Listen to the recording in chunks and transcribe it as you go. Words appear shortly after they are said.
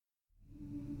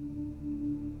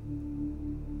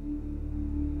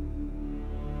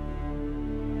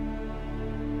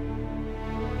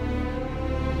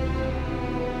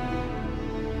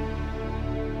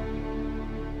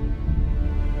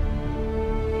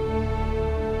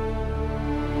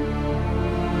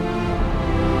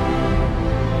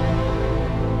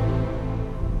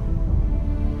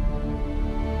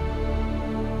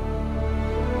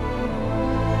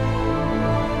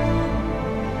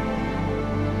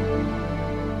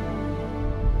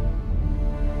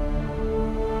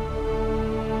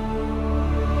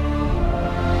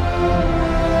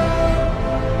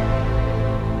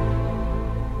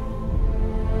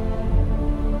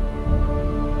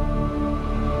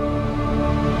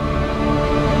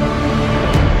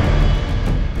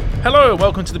Hello and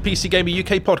welcome to the PC Gamer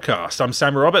UK podcast. I'm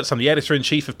Sam Roberts, I'm the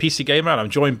editor-in-chief of PC Gamer, and I'm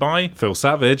joined by... Phil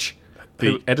Savage,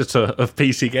 the editor of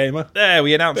PC Gamer. There,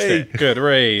 we announced it. Good,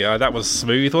 hooray. That was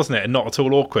smooth, wasn't it? And not at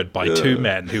all awkward by two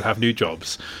men who have new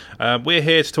jobs. We're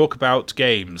here to talk about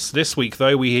games. This week,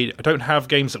 though, we don't have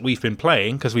games that we've been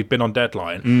playing because we've been on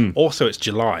deadline. Also, it's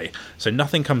July, so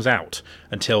nothing comes out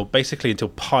until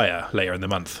Pyre later in the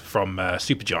month from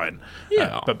Supergiant.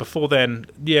 Yeah. But before then,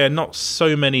 not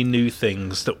so many new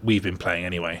things that we've been playing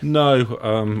anyway. No,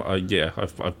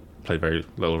 I've played very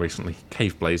little recently.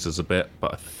 Cave Blazers a bit,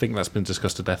 but I think that's been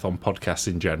discussed to death on podcasts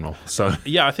in general. So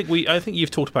yeah, I think you've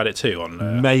talked about it too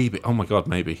on maybe. Oh my god,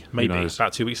 maybe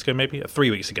about 2 weeks ago, maybe 3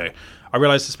 weeks ago. I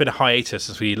realised it's been a hiatus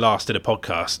since we last did a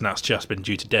podcast, and that's just been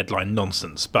due to deadline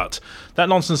nonsense. But that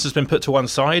nonsense has been put to one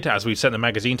side as we've sent the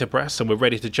magazine to press, and we're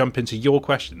ready to jump into your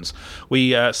questions.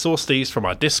 We sourced these from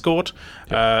our Discord,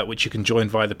 which you can join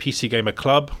via the PC Gamer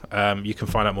Club. You can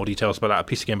find out more details about that at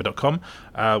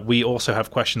pcgamer.com. We also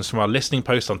have questions from our listening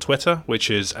post on Twitter, which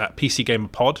is at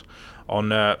PCGamerPod.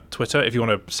 On Twitter, if you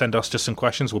want to send us just some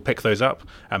questions, we'll pick those up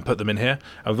and put them in here.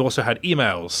 And we've also had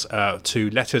emails to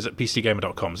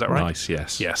letters@pcgamer.com. Is that right? Nice,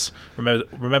 yes. Yes.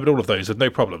 Remembered all of those with no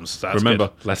problems. That's Remember,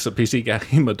 good.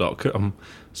 letters@pcgamer.com,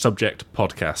 subject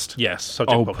podcast. Yes,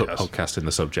 subject I'll podcast. put podcast in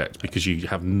the subject because you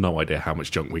have no idea how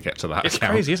much junk we get to that It's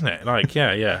account. crazy, isn't it? Like,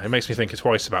 yeah. It makes me think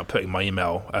twice about putting my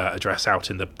email address out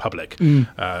in the public.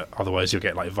 Otherwise, you'll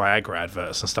get like Viagra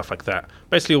adverts and stuff like that.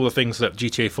 Basically, all the things that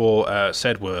GTA 4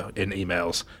 said were in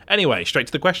emails. Anyway, straight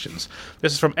to the questions.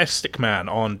 This is from Stickman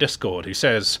on Discord, who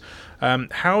says,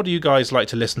 how do you guys like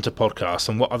to listen to podcasts,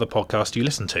 and what other podcasts do you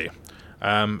listen to?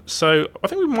 So I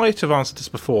think we might have answered this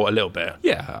before a little bit.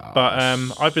 Yeah. But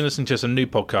I've been listening to some new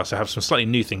podcasts. I have some slightly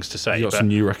new things to say. You got some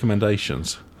new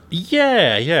recommendations?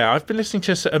 Yeah. I've been listening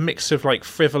to a mix of like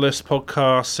frivolous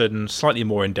podcasts and slightly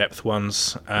more in-depth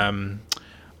ones.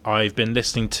 I've been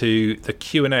listening to the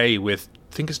Q&A with,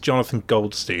 I think it's Jonathan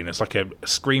Goldstein. It's like a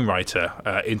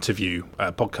screenwriter interview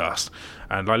podcast.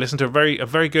 And I listened to a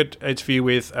very good interview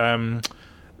with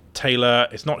Taylor.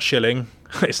 It's not Schilling.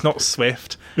 It's not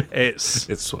Swift. It's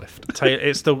Swift.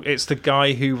 It's the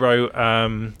guy who wrote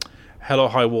Hell or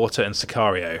High Water and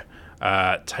Sicario.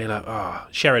 Taylor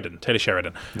Sheridan.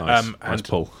 Nice. Nice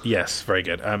pull. Yes, very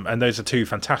good. And those are two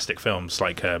fantastic films,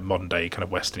 like modern day kind of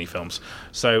westerny films.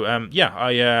 So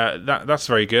that's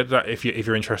very good. That if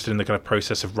you're interested in the kind of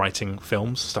process of writing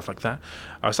films, stuff like that.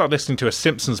 I started listening to a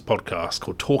Simpsons podcast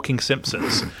called Talking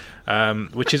Simpsons,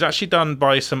 which is actually done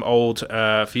by some old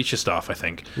Future staff, I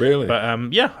think. Really?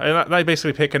 But they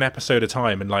basically pick an episode at a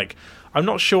time, and like, I'm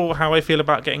not sure how I feel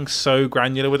about getting so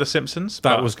granular with The Simpsons.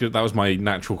 That was good. That was my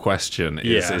natural question.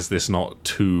 Is this not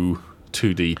too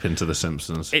deep into The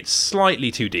Simpsons? It's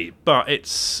slightly too deep, but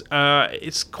it's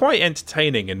quite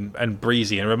entertaining and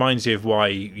breezy, and reminds you of why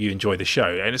you enjoy the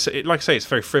show. And like I say, it's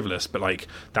very frivolous, but like,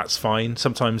 that's fine.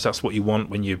 Sometimes that's what you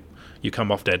want when you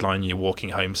come off deadline and you're walking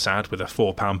home sad with a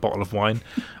 £4 bottle of wine.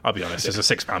 I'll be honest, it's a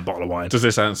 £6 bottle of wine. Does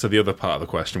this answer the other part of the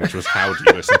question, which was how do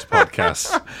you listen to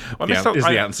podcasts? Is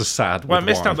the answer sad? Well, I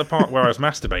missed out the part where I was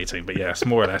masturbating, but yes,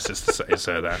 more or less it's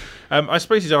that. I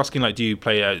suppose he's asking, like, do you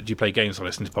play games or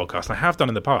listen to podcasts? And I have done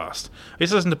in the past. I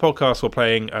used to listen to podcasts while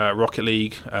playing Rocket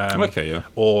League.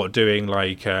 Or doing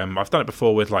like I've done it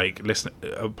before with like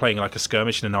playing like a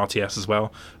skirmish in an RTS as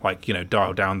well. Like,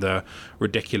 dial down the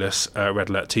ridiculous Red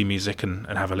Alert 2 music and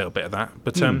have a little bit of that.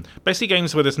 But basically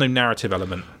games where there's no narrative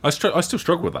element. I still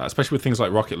struggle with that, especially with things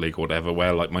like Rocket League or whatever,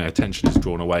 where like my attention is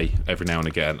drawn away every now and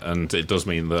again, and it does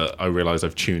mean that I realise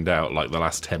I've tuned out like the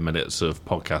last 10 minutes of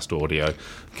podcast audio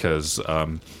because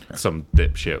some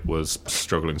dipshit was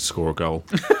struggling to score a goal.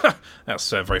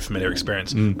 That's a very familiar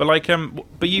experience.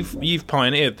 But you've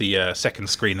pioneered the second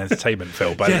screen entertainment,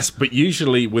 Phil. Yes, but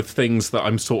usually with things that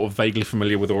I'm sort of vaguely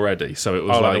familiar with already. So it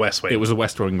was like the West Wing. It was a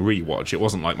West Wing rewatch. It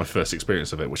wasn't like my first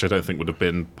experience of it, which I don't think would have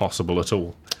been possible at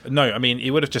all. No, I mean,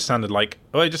 it would have just sounded like,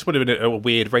 it just would have been a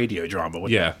weird radio drama,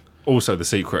 wouldn't it? Also, the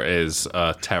secret is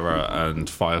Terra and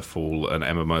Firefall and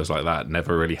MMOs like that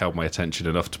never really held my attention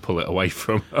enough to pull it away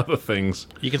from other things.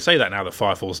 You can say that now that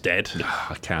Firefall's dead.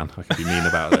 I can be mean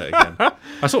about it again.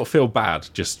 I sort of feel bad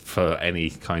just for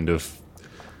any kind of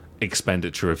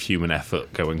expenditure of human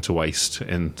effort going to waste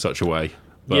in such a way.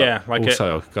 But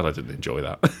God, I didn't enjoy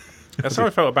that. That's how I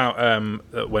felt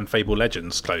about when Fable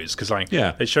Legends closed, because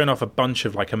they'd shown off a bunch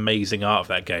of like amazing art of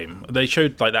that game. They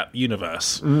showed like that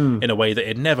universe in a way that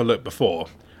it never looked before,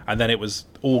 and then it was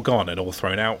all gone and all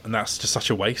thrown out, and that's just such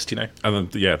a waste, And then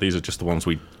these are just the ones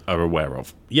we are aware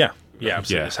of. Yeah,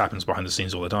 absolutely. This happens behind the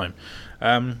scenes all the time.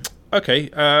 I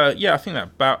think that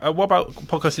about what about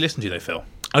podcasts you listen to though, Phil?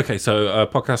 Okay, so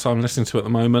podcasts I'm listening to at the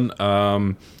moment.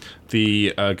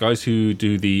 The guys who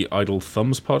do the Idle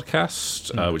Thumbs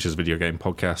podcast, which is a video game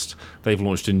podcast, they've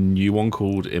launched a new one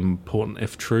called Important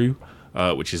If True,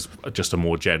 which is just a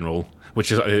more general, which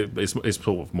is it's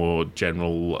sort of more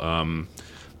general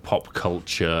pop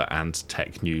culture and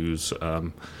tech news,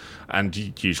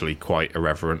 and usually quite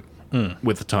irreverent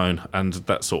with the tone, and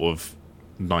that's sort of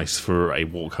nice for a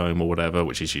walk home or whatever,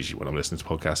 which is usually when I'm listening to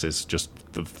podcasts, is just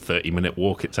the 30-minute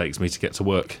walk it takes me to get to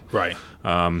work. Right.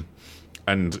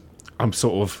 And I'm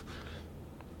sort of...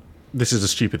 This is a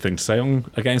stupid thing to say on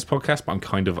a games podcast, but I'm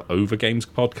kind of over games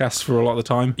podcasts for a lot of the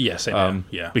time. Yes,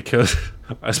 yeah. Because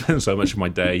I spend so much of my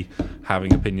day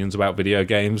having opinions about video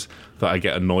games that I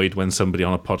get annoyed when somebody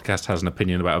on a podcast has an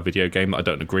opinion about a video game that I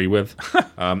don't agree with.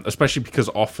 Especially because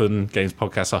often games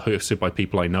podcasts are hosted by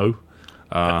people I know.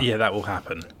 Yeah, that will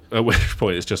happen. At which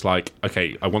point it's just like,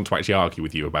 okay, I want to actually argue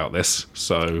with you about this,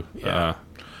 so I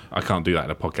can't do that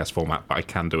in a podcast format, but I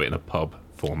can do it in a pub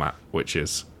format, which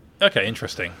is... Okay,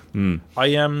 interesting. I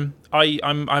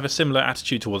have a similar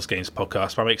attitude towards games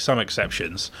podcasts, but I make some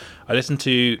exceptions. I listen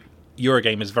to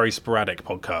Eurogamer's very sporadic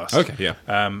podcast. Okay, yeah.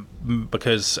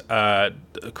 Because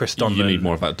Chris Donlan... You need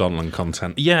more of that Donlan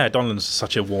content. Yeah, Donlan's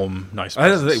such a warm, nice I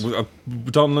presence. don't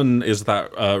think, Donlan is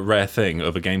that rare thing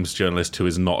of a games journalist who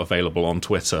is not available on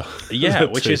Twitter. Yeah,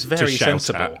 which is very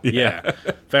sensible. At. Yeah,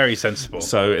 very sensible.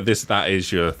 So that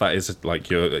is your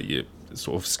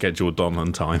sort of scheduled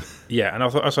Donlan time. Yeah, and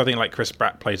also I think like Chris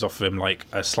Pratt plays off of him like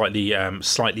a slightly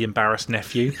embarrassed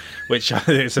nephew, which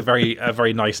is a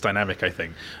very nice dynamic, I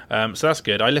think. So that's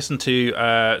good. I listened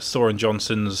to Soren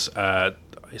Johnson's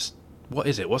what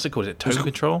is it? What's it called? Is it Tone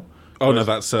Control? Oh no,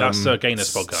 that's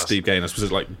Gaynor's podcast. Steve Gaynor. Was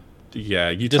it like? Yeah,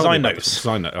 you Design Notes.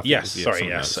 Design Notes. Yes,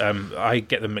 yes. I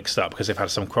get them mixed up because they've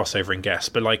had some crossover in guests.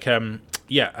 But like,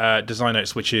 Design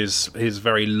Notes, which is his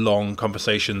very long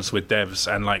conversations with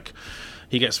devs, and like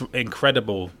he gets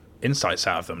incredible insights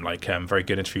out of them. Like very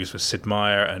good interviews with Sid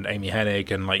Meier and Amy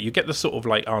Hennig, and like you get the sort of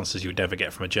like answers you would never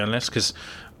get from a journalist because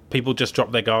people just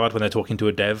drop their guard when they're talking to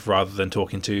a dev rather than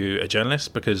talking to a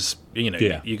journalist because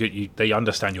they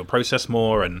understand your process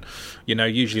more, and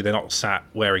usually they're not sat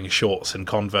wearing shorts and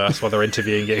Converse while they're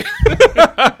interviewing you.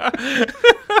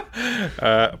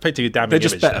 Pretty damning. They're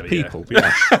just better people.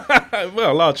 Yeah.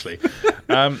 Well, largely.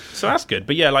 So that's good.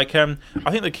 But yeah, like I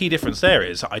think the key difference there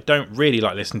is I don't really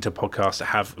like listening to podcasts that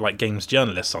have like games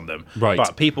journalists on them. Right.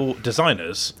 But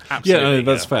designers, absolutely. Yeah,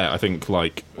 that's fair. I think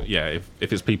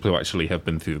if it's people who actually have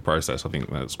been through the process, I think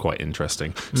that's quite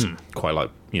interesting. It's quite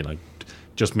like,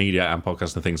 just media and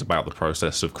podcasts and things about the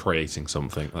process of creating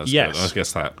something. Yes. I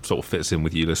guess that sort of fits in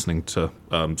with you listening to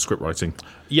script writing.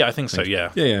 Yeah, I think so,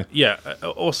 yeah. Yeah.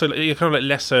 Also, you're kind of like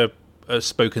lesser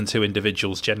spoken to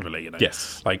individuals generally,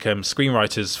 Yes. Like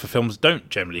screenwriters for films don't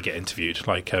generally get interviewed.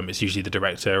 Like it's usually the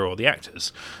director or the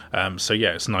actors. So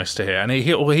yeah, it's nice to hear. And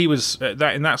he was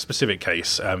that in that specific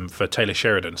case for Taylor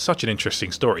Sheridan, such an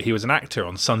interesting story. He was an actor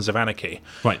on Sons of Anarchy,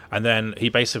 right? And then they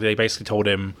basically told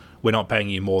him, we're not paying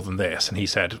you more than this, and he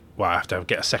said, well, I have to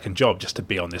get a second job just to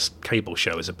be on this cable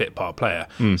show as a bit part player.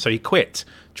 So he quit,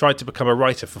 tried to become a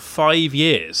writer for 5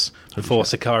 years before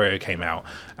Sicario came out,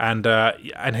 and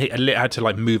he had to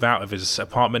like move out of his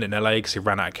apartment in LA because he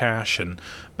ran out of cash,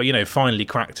 but finally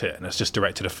cracked it, and has just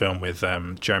directed a film with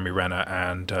Jeremy Renner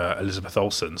and Elizabeth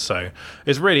Olsen. So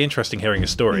it's really interesting hearing his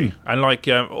story, and like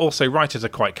also writers are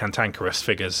quite cantankerous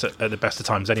figures at the best of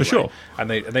times anyway. For sure.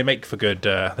 And they make for good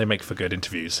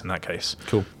interviews in that case.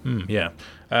 Cool. Yeah.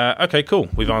 Okay, cool.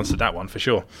 We've answered that one for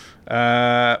sure.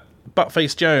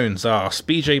 Buttface Jones asks,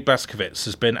 BJ Blazkowicz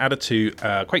has been added to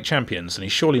Quake Champions, and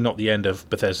he's surely not the end of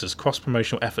Bethesda's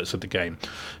cross-promotional efforts with the game.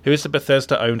 Who is the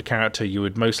Bethesda-owned character you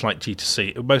would most like to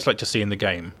see in the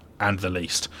game, and the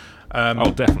least?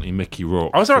 Definitely Mickey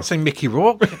Rourke. I was about to say Mickey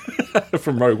Rourke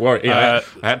from Rogue Warrior. Yeah,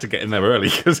 I had to get in there early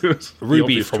because it was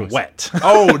Ruby from choice. Wet.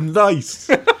 Oh, nice.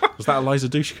 Was that Eliza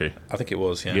Dushku? I think it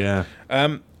was. Yeah. I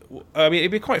mean,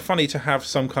 it'd be quite funny to have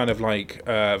some kind of like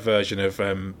version of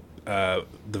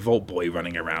the Vault Boy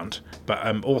running around,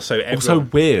 but also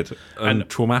weird and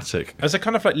traumatic. As a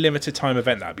kind of like limited time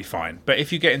event, that'd be fine. But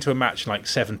if you get into a match and like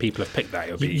 7 people have picked that,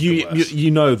 it'll be the worst.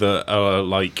 You know that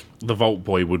like the Vault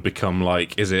Boy would become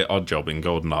like, is it Oddjob in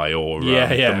GoldenEye or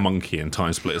the Monkey in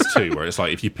Time Splitters 2, where it's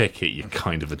like if you pick it, you're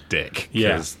kind of a dick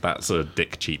because that's a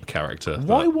dick cheap character.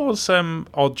 Why was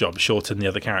Oddjob shorter than the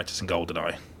other characters in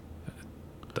GoldenEye?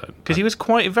 Because he was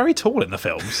very tall in the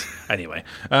films. Anyway,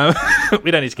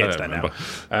 we don't need to get into that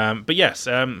now. But yes,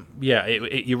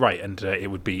 you're right, and it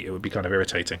would be kind of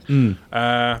irritating.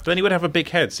 But then he would have a big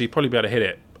head, so you'd probably be able to hit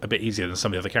it a bit easier than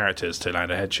some of the other characters to land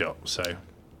a headshot. So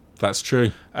That's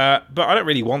true. But I don't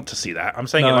really want to see that. I'm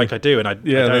saying it like I do, and I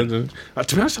don't.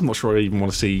 To be honest, I'm not sure I even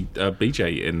want to see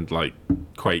BJ in like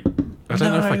Quake. I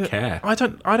don't know if I care. I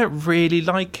don't really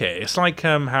like it. It's like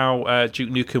how Duke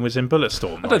Nukem was in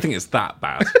Bulletstorm. I don't think it's that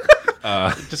bad.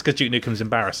 Just because Duke Nukem's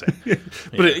embarrassing.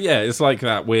 But it's like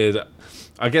that weird.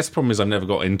 I guess the problem is I've never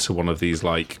got into one of these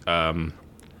like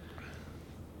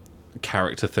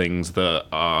character things that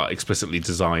are explicitly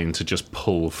designed to just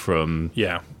pull from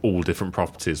all different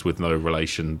properties with no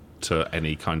relation to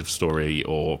any kind of story.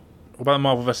 Or what about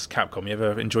Marvel vs. Capcom? You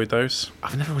ever enjoyed those?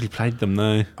 I've never really played them,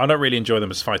 though. I don't really enjoy them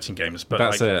as fighting games, but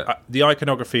that's it. The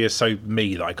iconography is so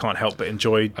me that I can't help but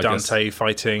enjoy Dante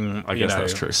fighting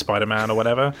that's true. Spider-Man or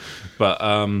whatever. But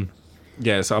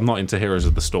so I'm not into Heroes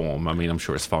of the Storm. I mean, I'm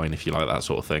sure it's fine if you like that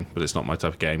sort of thing, but it's not my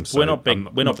type of game. So we're not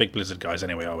big Blizzard guys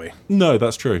anyway, are we? No,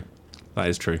 that's true. That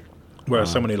is true.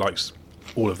 Whereas someone who likes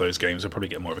all of those games will probably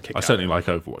get more of a kick out. I certainly like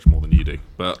Overwatch more than you do,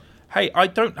 but hey, I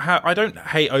don't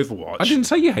hate Overwatch. I didn't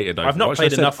say you hated Overwatch. I've not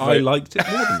played enough of it. I liked it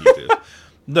more than you did.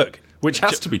 Look, which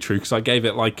has to be true because I gave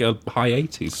it like a high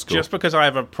 80s score. Just because I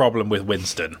have a problem with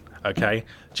Winston, okay?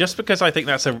 Just because I think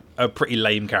that's a pretty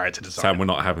lame character design. Sam, we're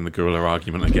not having the gorilla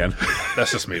argument again.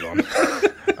 Let's just move on.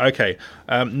 Okay,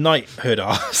 Knighthood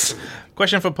asks,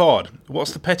 question for Pod.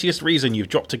 What's the pettiest reason you've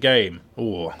dropped a game?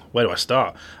 Or where do I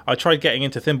start? I tried getting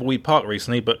into Thimbleweed Park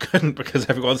recently, but couldn't because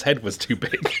everyone's head was too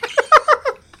big.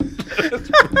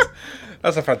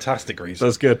 That's a fantastic reason.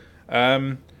 That's good.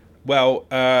 Well,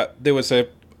 there was an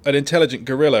intelligent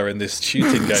gorilla in this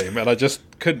shooting game, and I just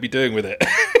couldn't be doing with it.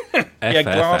 He had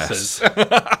glasses.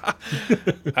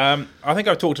 I think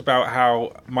I've talked about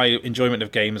how my enjoyment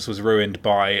of games was ruined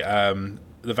by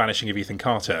the vanishing of Ethan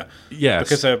Carter. Yes.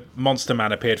 Because a monster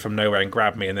man appeared from nowhere and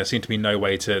grabbed me, and there seemed to be no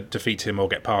way to defeat him or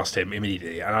get past him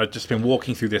immediately. And I'd just been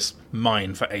walking through this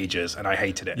mine for ages, and I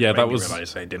hated it. Yeah, that was... I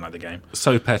realised I didn't like the game.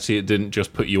 So petty it didn't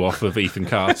just put you off of Ethan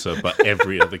Carter, but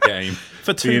every other game.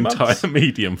 For 2 months. The entire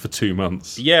medium for 2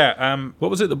 months. Yeah. What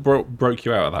was it that broke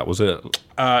you out of that? Was it...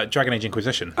 Dragon Age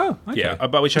Inquisition. Oh, okay. Yeah,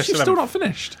 but which I still not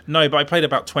finished. No, but I played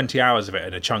about 20 hours of it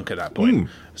in a chunk at that point.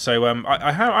 So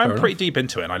I'm pretty deep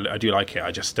into it, and I do like it.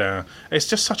 I just it's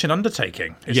just such an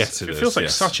undertaking. It feels like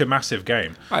such a massive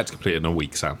game. I had to complete it in a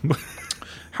week, Sam.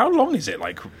 How long is it?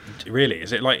 Like, really?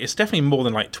 Is it like it's definitely more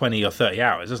than like 20 or 30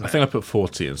 hours, isn't it? I think I put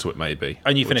 40 into it, maybe.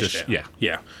 And you finished it?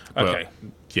 Yeah. Okay.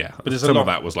 But some of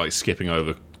that was like skipping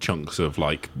over chunks of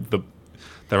like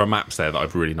there are maps there that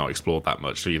I've really not explored that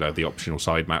much. So, the optional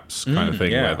side maps kind of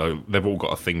thing, where they've all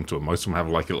got a thing to them. Most of them have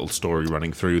like a little story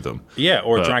running through them. Yeah,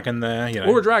 or a dragon there,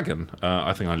 Or a dragon.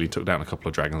 I think I only took down a couple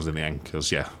of dragons in the end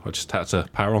because, I just had to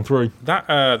power on through.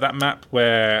 That map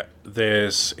where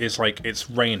it's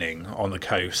raining on the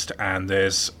coast and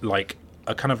there's like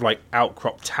a kind of like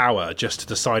outcrop tower just to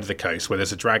the side of the coast where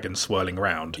there's a dragon swirling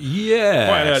around. Yeah,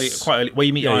 quite early, where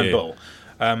you meet Iron Bull.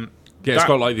 It's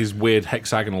got like these weird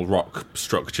hexagonal rock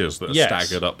structures that are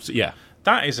staggered up. Yeah,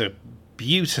 that is a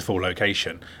beautiful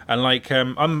location, and like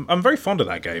I'm very fond of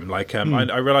that game. Like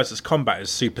I realise its combat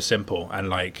is super simple, and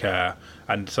like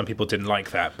and some people didn't like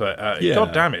that, but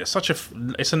god damn it,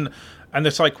 and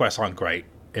the side quests aren't great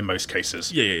in most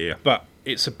cases. Yeah. But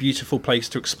it's a beautiful place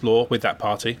to explore with that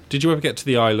party. Did you ever get to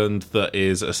the island that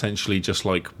is essentially just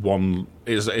like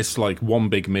it's like one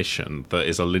big mission that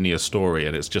is a linear story,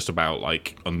 and it's just about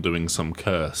like undoing some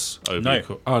curse over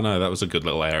no, that was a good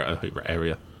little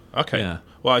area. Okay. Yeah.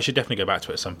 Well, I should definitely go back to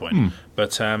it at some point.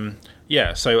 But that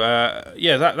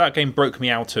game broke me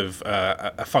out of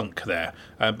a funk there.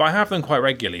 But I have them quite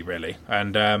regularly, really.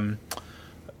 And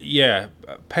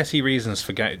petty reasons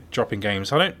for dropping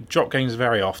games. I don't drop games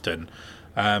very often.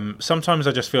 Sometimes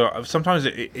I just feel. Sometimes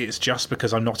it's just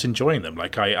because I'm not enjoying them.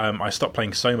 Like I stopped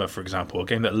playing Soma, for example, a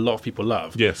game that a lot of people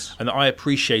love. Yes. And that I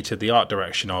appreciated the art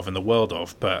direction of and the world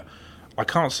of, but I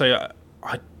can't say.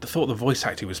 I thought the voice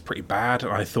acting was pretty bad,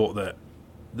 and I thought that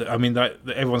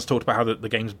everyone's talked about how the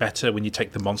game's better when you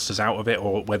take the monsters out of it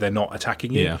or where they're not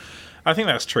attacking you. Yeah. I think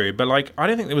that's true, but like I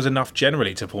don't think there was enough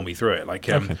generally to pull me through it. Like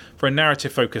for a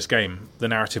narrative-focused game, the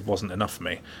narrative wasn't enough for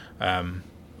me.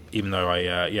 Even though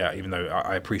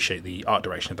I appreciate the art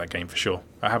direction of that game for sure.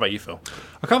 How about you, Phil?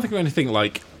 I can't think of anything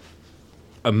like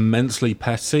immensely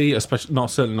petty, especially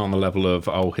certainly not on the level of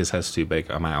his head's too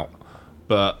big, I'm out.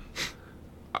 But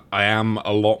I am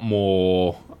a lot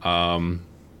more.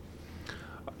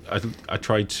 I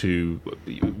try to,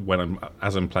 when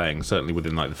I'm playing, certainly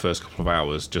within like the first couple of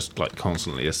hours, just like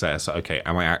constantly assess. Okay,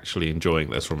 am I actually enjoying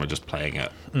this, or am I just playing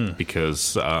it?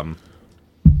 Because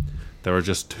there are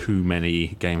just too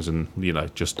many games, and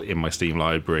just in my Steam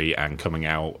library and coming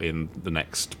out in the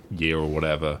next year or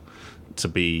whatever, to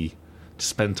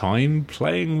spend time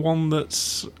playing one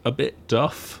that's a bit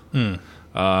duff. So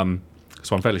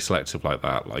I'm fairly selective like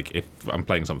that. Like, if I'm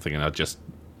playing something and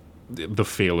the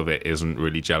feel of it isn't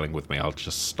really gelling with me, I'll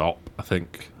just stop, I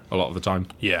think, a lot of the time.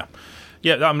 Yeah,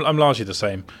 I'm largely the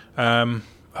same. I'm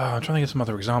trying to think of some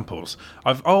other examples.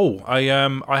 I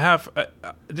have.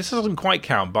 This doesn't quite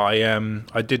count, but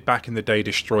I did back in the day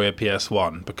destroy a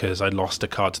PS1 because I lost a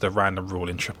card to the random rule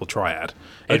in Triple Triad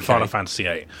in Final Fantasy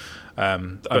VIII.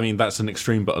 I mean, that's an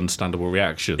extreme but understandable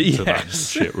reaction to that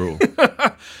shit rule.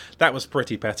 That was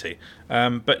pretty petty.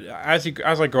 But as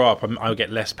I grow up, I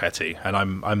get less petty, and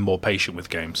I'm more patient with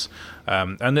games.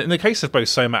 And in the case of both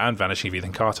Soma and Vanishing of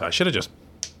Ethan Carter, I should have just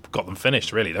got them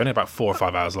finished. Really, they're only about 4 or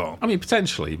 5 hours long. I mean,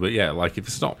 potentially, but yeah, like if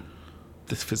it's not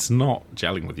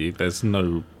gelling with you,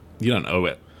 you don't owe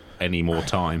it any more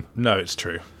time. No, it's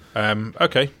true.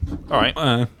 Okay, all right.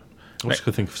 I just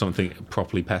could think of something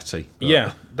properly petty.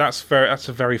 Yeah, that's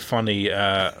a very funny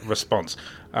response.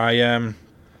 I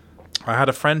had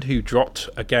a friend who dropped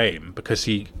a game because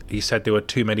he said there were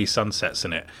too many sunsets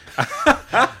in it,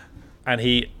 and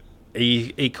he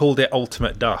called it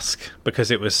Ultimate Dusk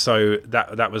because it was so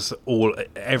that was all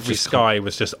every sky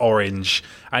was just orange,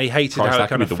 and he hated how it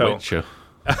kind of felt. The Witcher.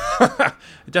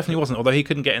 It definitely wasn't, although he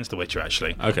couldn't get into The Witcher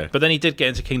actually. Okay, but then he did get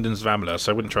into Kingdoms of Amalur,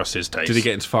 so I wouldn't trust his taste. Did he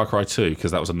get into Far Cry 2?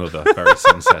 Because that was another very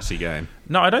sunsetty game.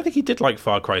 No, I don't think he did like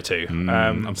Far Cry 2.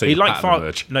 I'm saying he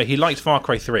liked Far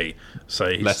Cry 3. So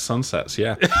less sunsets,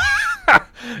 yeah.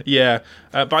 Yeah,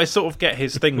 but I sort of get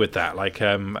his thing with that. Like,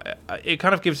 it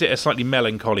kind of gives it a slightly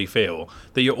melancholy feel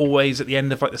that you're always at the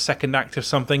end of like the second act of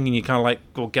something, and you kind of like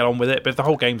well, get on with it. But if the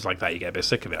whole game's like that, you get a bit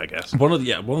sick of it, I guess. One of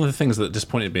the things that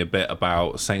disappointed me a bit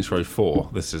about Saints Row 4.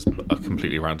 This is a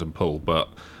completely random pull, but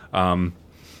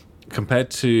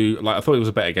compared to like I thought it was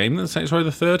a better game than Saints Row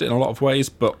the Third in a lot of ways,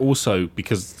 but also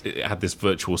because it had this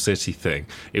virtual city thing,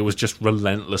 it was just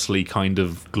relentlessly kind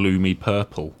of gloomy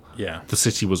purple. Yeah, the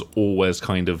city was always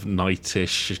kind of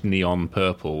nightish neon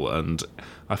purple, and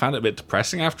I found it a bit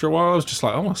depressing after a while. I was just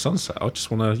like, oh, sunset. I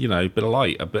just want to, a bit of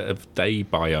light, a bit of day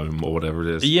biome or whatever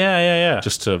it is. Yeah.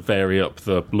 Just to vary up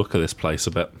the look of this place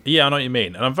a bit. Yeah, I know what you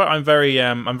mean. And I'm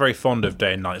very fond of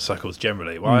day and night cycles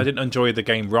generally. Well, I didn't enjoy the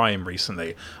game Rime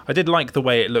recently. I did like the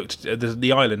way it looked.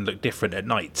 The island looked different at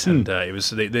night, and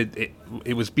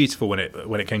it was beautiful when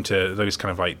it came to those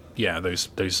kind of like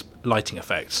those lighting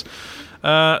effects.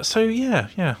 All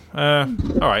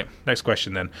right, next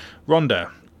question then. Rhonda,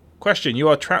 question: you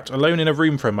are trapped alone in a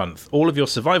room for a month. All of your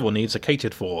survival needs are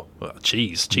catered for. Well,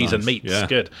 cheese nice. And meats, yeah.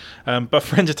 Good. But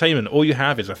for entertainment, all you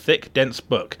have is a thick, dense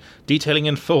book detailing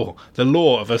in full the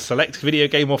lore of a select video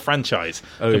game or franchise,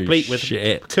 complete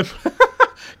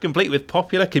with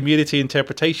popular community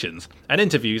interpretations and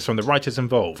interviews from the writers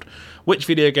involved. Which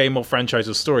video game or franchise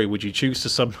or story would you choose to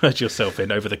submerge yourself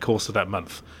in over the course of that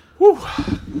month? Whew.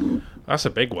 That's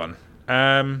a big one.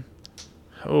 I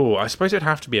suppose it'd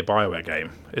have to be a BioWare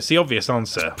game. It's the obvious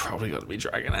answer. It's probably got to be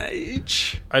Dragon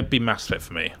Age. It'd be Mass Effect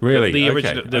for me. Really? The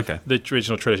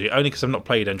original trilogy. Only because I've not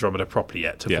played Andromeda properly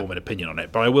yet to form an opinion on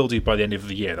it. But I will do by the end of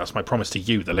the year. That's my promise to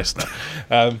you, the listener.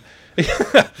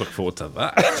 Look forward to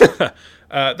that.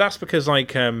 That's because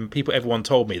everyone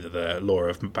told me that the lore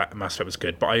of Mass Effect was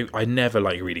good, but I never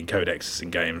like reading codexes in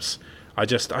games. I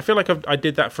feel like I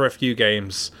did that for a few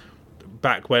games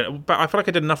back when, but I feel like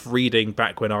I did enough reading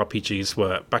back when RPGs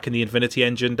were back in the Infinity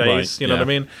Engine days. Right, you know what I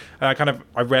mean?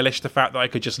 I relish the fact that I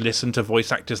could just listen to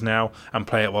voice actors now and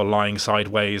play it while lying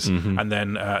sideways, and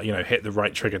then hit the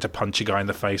right trigger to punch a guy in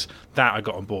the face. That I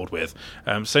got on board with.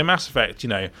 So Mass Effect,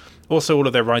 also all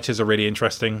of their writers are really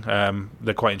interesting.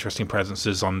 They're quite interesting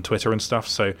presences on Twitter and stuff.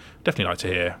 So definitely like to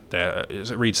hear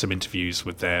read some interviews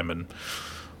with them, and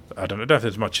I don't know if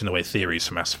there's much in the way of theories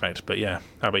for Mass Effect, but yeah.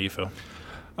 How about you, Phil?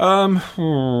 A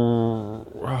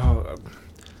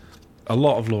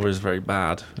lot of lore is very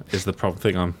bad, is the problem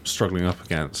thing I'm struggling up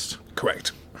against.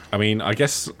 Correct. I mean, I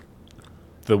guess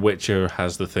The Witcher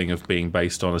has the thing of being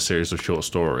based on a series of short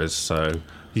stories, so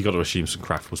you got to assume some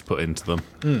craft was put into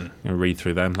them. Read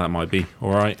through them, that might be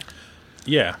all right.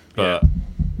 Yeah, but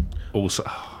also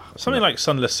something like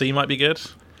Sunless Sea might be good,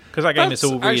 because that game is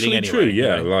all reading anyway. True,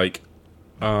 yeah.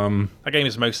 That game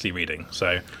is mostly reading,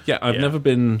 so yeah.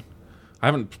 I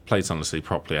haven't played Sunless Sea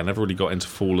properly. I never really got into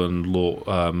Fallen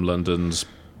London's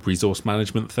resource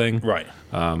management thing. Right.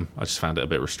 I just found it a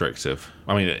bit restrictive.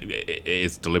 I mean, it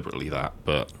is deliberately that,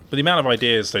 but the amount of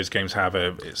ideas those games have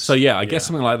I guess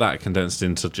something like that condensed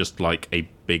into just like a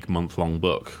big month-long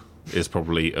book is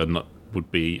probably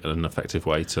would be an effective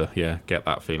way to get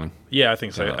that feeling. Yeah, I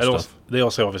think so. And they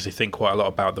also obviously think quite a lot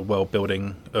about the world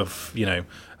building of,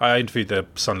 I interviewed the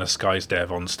Sunless Skies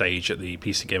dev on stage at the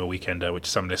PC Gamer Weekender, which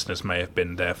some listeners may have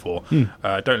been there for.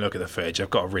 Don't look at the footage. I've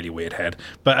got a really weird head.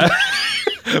 But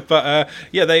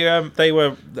they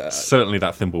were... Certainly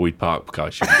that Thimbleweed Park guy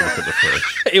shouldn't look at the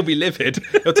footage. He'll be livid.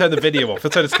 He'll turn the video off.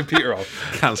 He'll turn his computer off.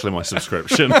 Cancelling my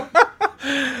subscription.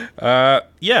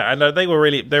 They were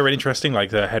really interesting. Like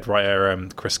the head writer,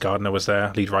 Chris Gardner, was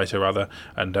there, lead writer rather,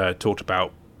 and talked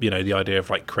about the idea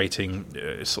of like creating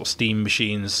sort of Steam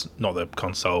machines, not the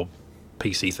console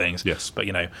PC things, yes, but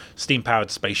Steam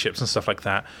powered spaceships and stuff like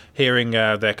that. Hearing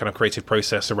their kind of creative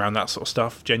process around that sort of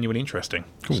stuff, genuinely interesting.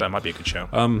 Cool. So that might be a good show.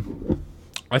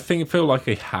 I feel like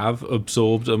I have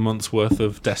absorbed a month's worth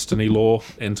of Destiny lore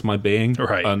into my being,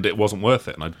 right? And it wasn't worth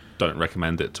it, and I don't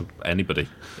recommend it to anybody.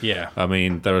 Yeah, I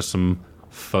mean, there are some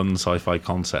fun sci-fi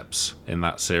concepts in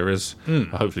that series.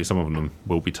 Hopefully some of them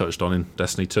will be touched on in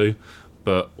Destiny 2,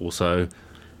 but also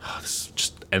there's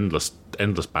just endless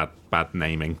bad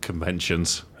naming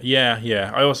conventions.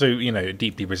 Yeah. I also,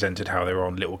 deeply resented how they were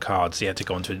on little cards you had to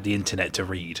go onto the internet to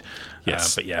read.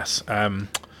 Yes. But yes.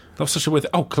 That was such a weird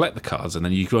collect the cards and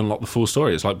then you can unlock the full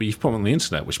story. It's like, but you've put them on the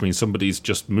internet, which means somebody's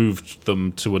just moved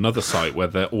them to another site where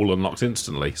they're all unlocked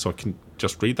instantly, so I can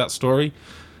just read that story.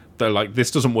 They're like, this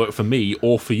doesn't work for me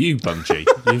or for you, Bungie.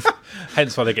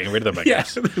 Hence why they're getting rid of them, I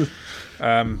guess.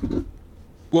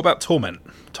 What about Torment,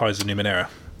 Ties of Numenera?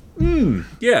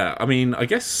 Yeah, I mean, I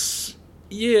guess,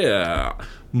 yeah.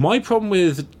 My problem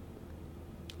with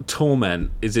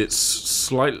Torment is it's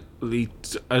slightly...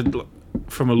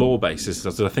 from a lore basis,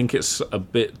 I think it's a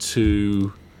bit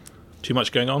too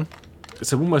much going on.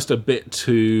 It's almost a bit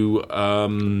too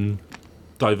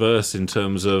diverse in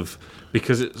terms of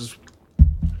because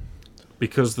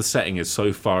the setting is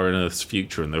so far in Earth's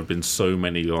future, and there have been so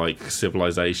many like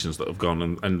civilizations that have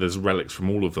gone, and there's relics from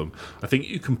all of them. I think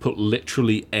you can put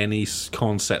literally any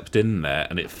concept in there,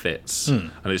 and it fits,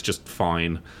 and it's just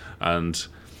fine. And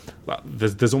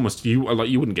there's almost you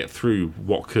wouldn't get through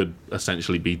what could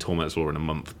essentially be Torment's lore in a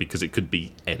month because it could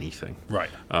be anything. Right.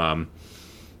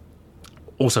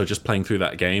 Also, just playing through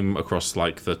that game across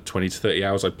like the 20 to 30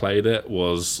 hours I played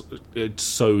it's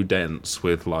so dense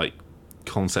with like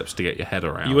concepts to get your head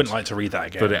around. You wouldn't like to read that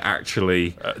again. But it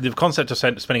actually... the concept of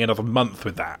spending another month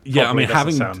with that... Yeah, I mean,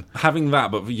 having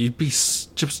that, but you'd be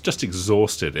just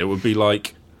exhausted. It would be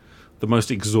like the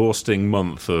most exhausting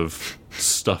month of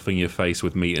stuffing your face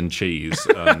with meat and cheese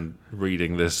and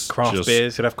reading this... Craft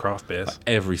beers, you'd have craft beers.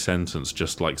 Every sentence,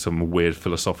 just like some weird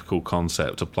philosophical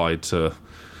concept applied to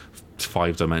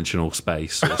 5-dimensional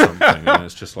space or something. And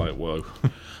it's just like, whoa.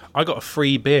 I got a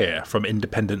free beer from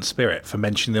Independent Spirit for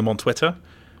mentioning them on Twitter.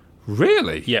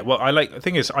 Really? Yeah, well, the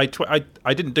thing is, I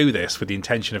didn't do this with the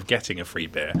intention of getting a free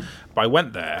beer, but I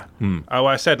went there.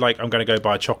 I said, like, I'm going to go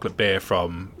buy a chocolate beer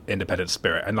from Independent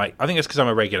Spirit, and, like, I think it's because I'm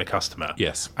a regular customer.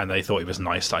 Yes. And they thought it was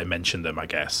nice that I mentioned them, I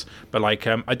guess. But, like,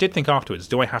 I did think afterwards,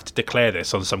 do I have to declare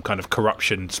this on some kind of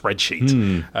corruption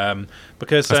spreadsheet?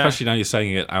 Because... Especially now you're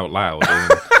saying it out loud in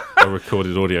a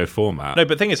recorded audio format. No, but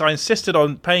the thing is, I insisted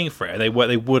on paying for it, and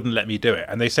they wouldn't let me do it.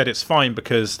 And they said it's fine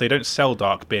because they don't sell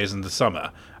dark beers in the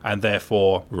summer, and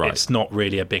therefore it's not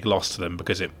really a big loss to them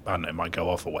because it might go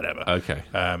off or whatever. Okay.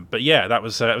 But yeah, it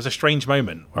was a strange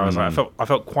moment where I was like, I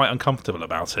felt quite uncomfortable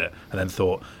about it, and then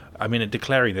thought, I mean,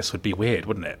 declaring this would be weird,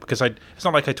 wouldn't it? Because it's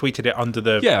not like I tweeted it under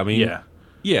the... Yeah, I mean...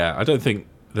 Yeah, I don't think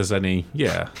there's any...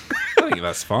 Yeah. I think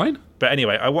that's fine. But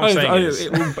anyway, what I'm saying is...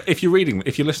 if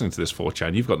you're listening to this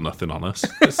 4chan, you've got nothing on us.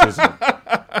 This isn't...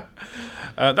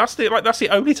 That's the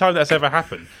only time that's ever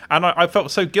happened, and I felt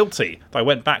so guilty that I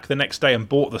went back the next day and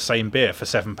bought the same beer for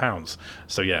 £7.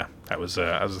 So yeah, that was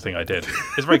the thing I did.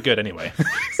 It's very good anyway.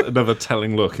 Another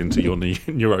telling look into your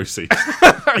neuroses.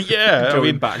 Yeah,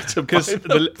 going back to because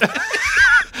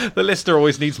the listener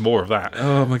always needs more of that.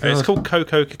 Oh my god! It's called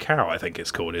Cocoa Cacao, I think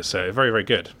it's called. It's very, very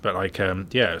good. But like,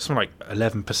 it's something like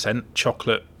 11%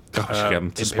 chocolate. Gosh, get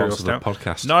them to sponsor the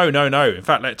podcast. No. In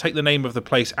fact, take the name of the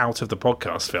place out of the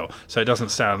podcast, Phil, so it doesn't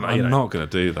sound... I'm not going to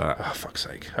do that. Oh, fuck's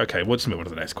sake. Okay, we'll just move on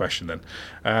to the next question then.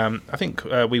 I think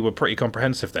we were pretty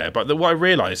comprehensive there, but what I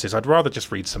realised is I'd rather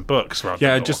just read some books rather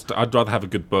than I'd rather have a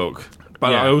good book.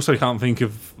 But I also can't think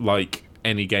of, like,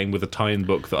 any game with a tie-in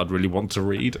book that I'd really want to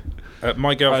read.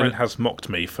 My girlfriend has mocked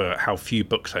me for how few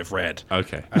books I've read.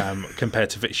 Okay. Compared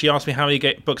to... She asked me, how many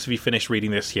books have you finished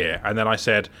reading this year? And then I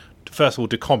said... First of all,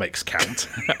 do comics count?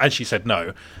 And she said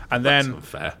no. And then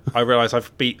I realised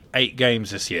I've beat 8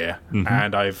 games this year,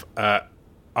 and I've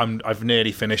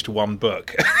nearly finished 1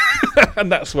 book,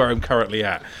 and that's where I'm currently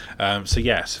at. So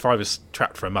yes, if I was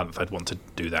trapped for a month, I'd want to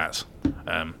do that.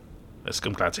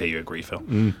 I'm glad to hear you agree,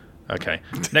 Phil. Okay.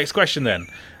 Next question then.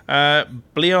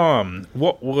 Bliam,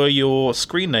 what were your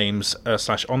screen names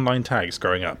 / online tags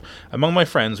growing up? Among my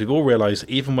friends, we've all realised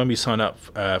even when we sign up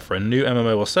for a new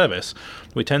MMO or service,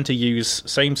 we tend to use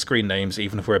same screen names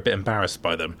even if we're a bit embarrassed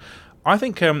by them. I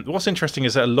think what's interesting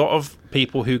is that a lot of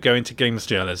people who go into games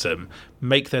journalism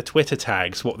make their Twitter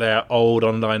tags what their old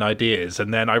online ideas,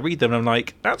 and then I read them and I'm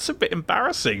like, that's a bit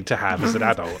embarrassing to have as an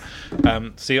adult.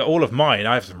 See, all of mine,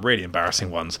 I have some really embarrassing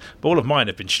ones, but all of mine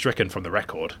have been stricken from the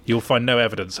record. You'll find no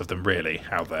evidence of them really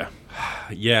out there.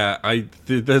 Yeah,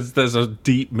 there's a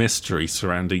deep mystery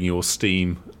surrounding your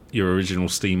original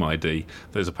Steam ID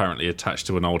that is apparently attached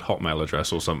to an old Hotmail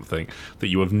address or something that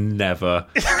you have never,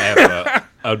 ever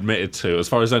admitted to, as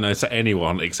far as I know, to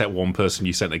anyone except one person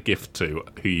you sent a gift to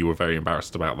who you were very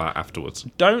embarrassed about that afterwards.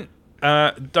 Don't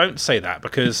say that,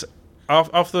 because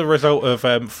after the result of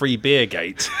Free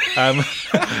Beergate,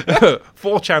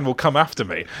 4chan will come after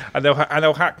me and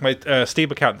they'll hack my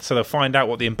Steam account, so they'll find out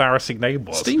what the embarrassing name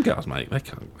was. Steam guys, mate, they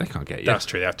can't get you. That's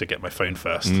true. They have to get my phone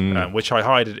first, which I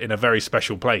hide in a very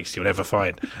special place you'll never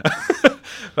find.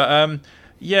 But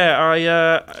So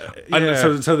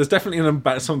there's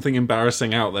definitely something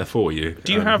embarrassing out there for you.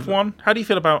 Do you have one? How do you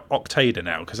feel about Octada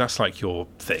now? Because that's like your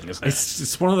thing, isn't it?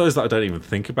 It's one of those that I don't even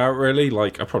think about really.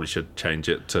 Like, I probably should change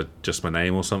it to just my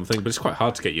name or something, but it's quite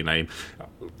hard to get your name.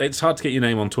 It's hard to get your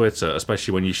name on Twitter,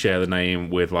 especially when you share the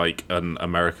name with like an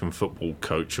American football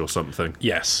coach or something.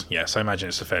 Yes. I imagine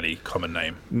it's a fairly common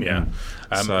name. Yeah,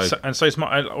 so it's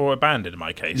or a band in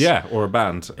my case. Yeah, or a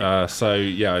band.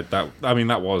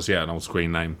 That was an old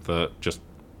screen name that just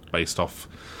based off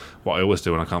what I always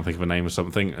do when I can't think of a name of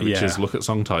something, which is look at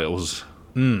song titles.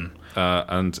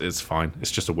 And it's fine.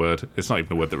 It's just a word. It's not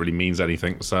even a word that really means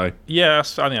anything. So yeah, I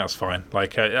think that's fine.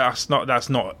 Like that's not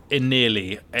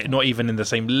even in the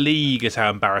same league as how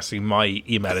embarrassing my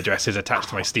email address is attached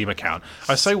to my Steam account.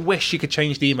 I so wish you could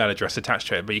change the email address attached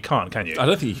to it, but you can't, can you? I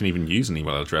don't think you can even use an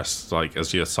email address like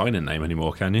as your sign-in name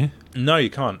anymore, can you? No, you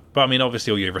can't. But I mean,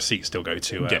 obviously, all your receipts still go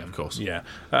to. Yeah, of course. Yeah,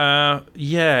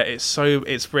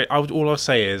 all I'll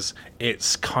say is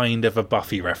it's kind of a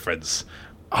Buffy reference.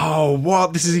 Oh,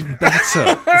 what? This is even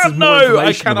better. This is more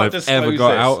information than I've ever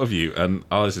got out of you, and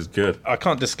this is good. I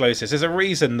can't disclose this. There's a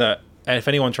reason that if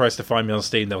anyone tries to find me on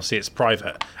Steam, they'll see it's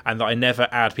private, and that I never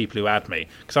add people who add me,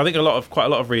 because I think quite a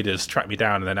lot of readers track me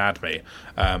down and then add me,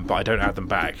 but I don't add them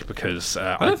back because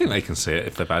I don't think they can see it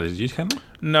if they've added you, can they?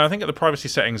 No, I think that the privacy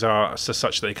settings are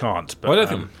such that they can't. But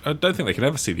I don't think they can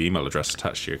ever see the email address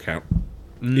attached to your account.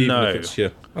 No,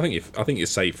 I think you're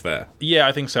safe there. Yeah,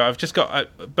 I think so. I've just got,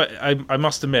 but I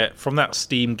must admit, from that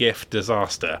Steam gift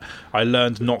disaster, I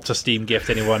learned not to Steam gift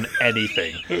anyone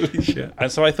anything. Holy shit!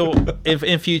 And so I thought,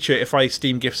 in future, if I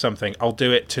Steam gift something, I'll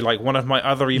do it to like one of my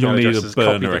other email addresses. You'll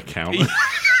need a burner account.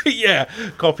 Yeah,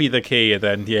 copy the key, and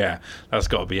then that's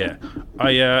got to be it.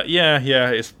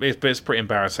 It's pretty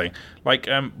embarrassing. Like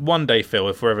one day, Phil,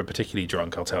 if we're ever particularly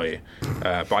drunk, I'll tell you.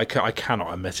 But I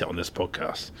cannot admit it on this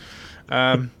podcast.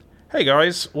 Hey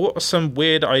guys, what are some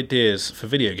weird ideas for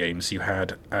video games you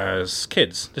had as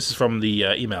kids? This is from the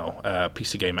email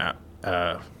PCGamer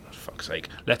fuck's sake,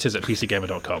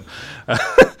 letters@pcgamer.com.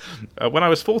 When I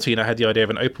was 14, I had the idea of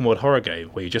an open world horror game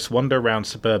where you just wander around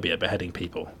suburbia beheading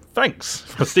people. Thanks,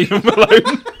 from Stephen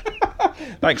Malone.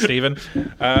 Thanks, Stephen.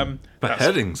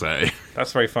 Beheadings, eh?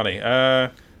 That's very funny.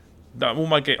 All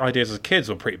my ideas as kids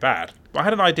were pretty bad. But I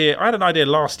had an idea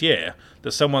last year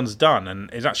that someone's done,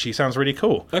 and it actually sounds really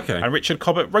cool. Okay. And Richard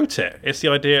Cobbett wrote it. It's the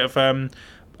idea of a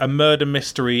murder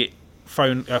mystery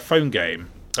phone game.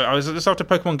 I was just after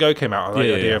Pokemon Go came out. I like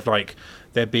the idea of like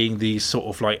there being these sort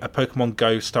of like a Pokemon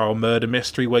Go style murder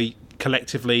mystery where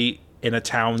collectively in a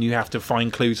town you have to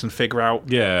find clues and figure out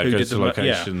who go did to the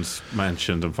locations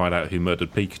mentioned and find out who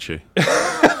murdered Pikachu.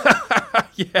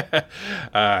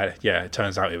 It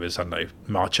turns out it was, I don't know,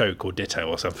 Machoke or Ditto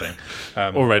or something.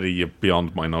 Already you're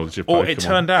beyond my knowledge of Pokemon. Or it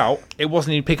turned out it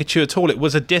wasn't even Pikachu at all. It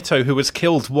was a Ditto who was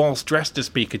killed whilst dressed as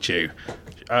Pikachu.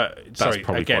 That's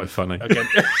probably quite funny. Again.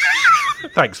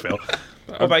 Thanks, Phil.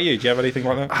 What about you? Do you have anything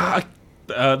like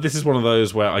that? This is one of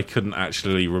those where I couldn't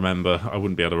actually remember. I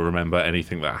wouldn't be able to remember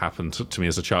anything that happened to me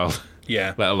as a child.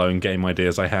 Yeah. Let alone game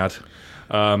ideas I had.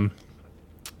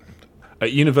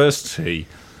 At university,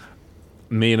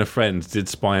 me and a friend did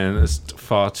spy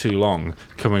far too long,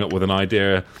 coming up with an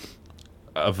idea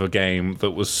of a game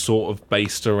that was sort of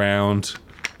based around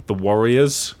the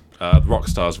Warriors,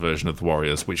 Rockstar's version of the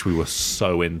Warriors, which we were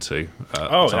so into.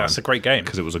 That's a great game.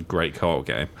 Because it was a great co-op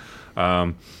game.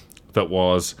 That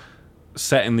was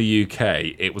set in the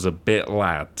UK. It was a bit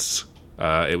lads.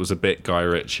 It was a bit Guy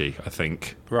Ritchie, I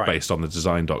think, Right. based on the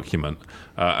design document.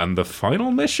 And the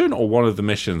final mission, or one of the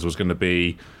missions, was going to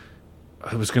be...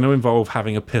 It was going to involve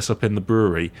having a piss up in the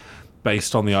brewery,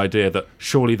 based on the idea that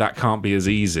surely that can't be as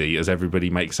easy as everybody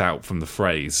makes out from the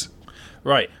phrase.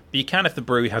 Right. But you can if the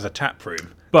brewery has a tap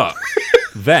room. But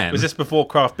then... Was this before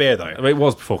craft beer, though? It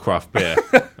was before craft beer.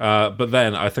 But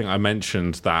then I think I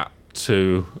mentioned that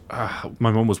to... my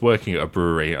mum was working at a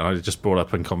brewery, and I just brought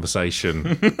up in conversation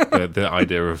the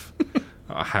idea of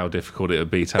how difficult it would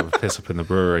be to have a piss up in the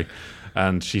brewery.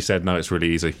 And she said, no, it's really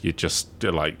easy. You just,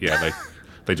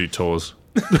 they do tours.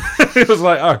 It was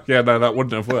like, oh yeah, no, that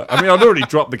wouldn't have worked. I mean, I'd already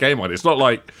dropped the game on it. It's not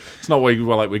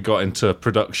where we got into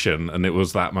production and it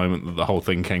was that moment that the whole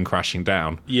thing came crashing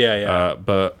down. Yeah.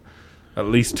 But at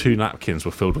least 2 napkins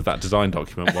were filled with that design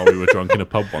document while we were drunk in a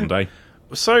pub one day.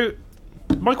 So,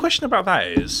 my question about that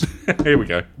is, here we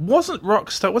go. Wasn't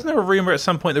there a rumor at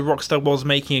some point that Rockstar was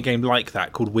making a game like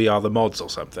that called We Are the Mods or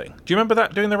something? Do you remember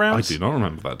that doing the rounds? I do not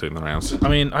remember that doing the rounds. I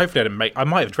mean, hopefully I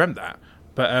might have dreamt that.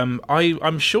 But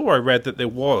I'm sure I read that there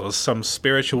was some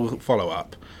spiritual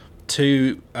follow-up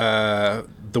to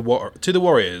the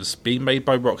Warriors being made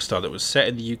by Rockstar that was set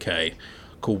in the UK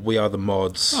called We Are the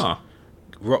Mods.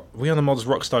 We Are the Mods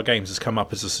Rockstar Games has come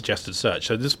up as a suggested search,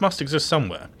 so this must exist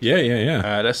somewhere.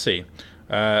 Yeah. Let's see.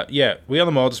 We Are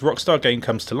the Mods Rockstar game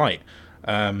comes to light.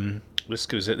 This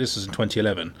was in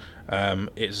 2011.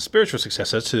 It's a spiritual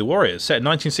successor to the Warriors, set in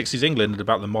 1960s England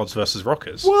about the mods versus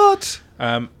rockers. What?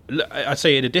 I'd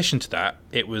say in addition to that,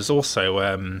 it was also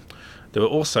there were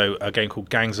also a game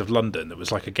called Gangs of London that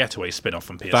was like a getaway spin-off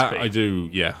from PSP. That I do,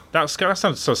 yeah. That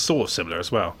sounds sort of similar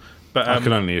as well. But I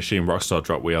can only assume Rockstar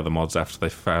dropped We Are the Mods after they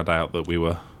found out that we'd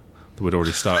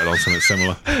already started on something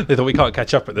similar. They thought we can't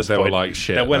catch up at this point. They were like,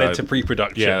 shit. They're well into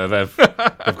pre-production. Yeah, they've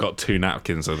got 2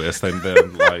 napkins of this. They're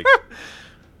like...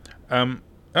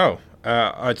 Sorry,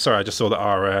 I just saw that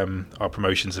our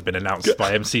promotions have been announced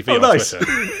by MCV on nice. Twitter.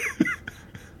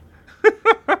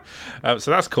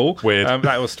 So that's cool. Weird.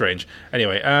 That was strange.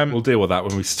 Anyway, we'll deal with that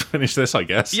when we finish this, I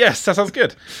guess. Yes, that sounds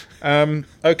good.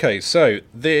 Okay, so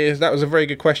that was a very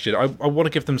good question. I want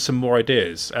to give them some more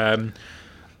ideas.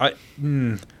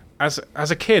 As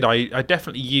a kid, I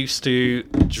definitely used to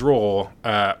draw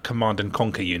Command and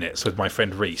Conquer units with my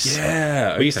friend Reese.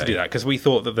 Yeah, we used to do that because we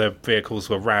thought that the vehicles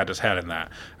were rad as hell in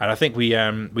that, and I think we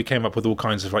came up with all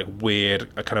kinds of like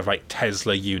weird kind of like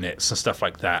Tesla units and stuff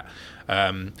like that.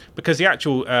 Because the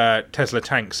actual Tesla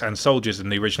tanks and soldiers in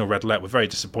the original Red Alert were very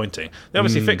disappointing. They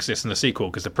obviously fixed this in the sequel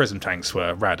because the Prism tanks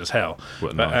were rad as hell.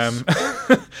 Nice.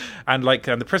 And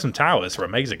the Prism towers were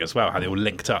amazing as well. How they all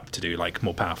linked up to do like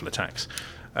more powerful attacks.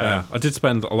 I did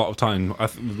spend a lot of time. I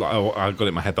got it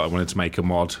in my head that I wanted to make a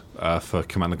mod for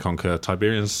Command and Conquer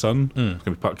Tiberian's Son,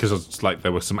 because it's like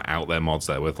there were some out there mods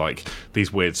there with like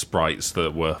these weird sprites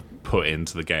that were put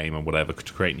into the game and whatever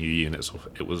to create new units.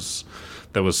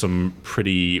 There was some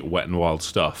pretty wet and wild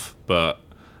stuff, but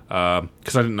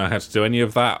because I didn't know how to do any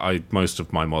of that, most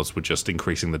of my mods were just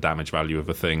increasing the damage value of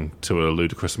a thing to a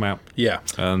ludicrous amount. Yeah,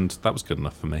 and that was good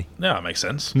enough for me. Yeah, that makes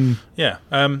sense. Yeah.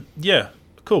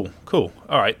 Cool.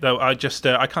 All right, though I just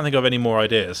I can't think of any more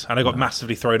ideas, and I got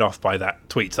massively thrown off by that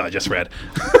tweet that I just read.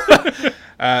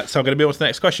 So I'm going to move on to the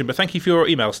next question. But thank you for your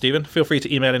email, Stephen. Feel free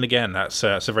to email in again. That's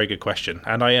a very good question,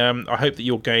 and I hope that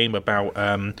your game about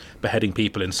beheading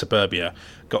people in suburbia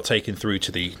got taken through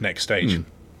to the next stage. It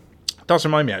does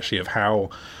remind me actually of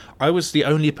how I was the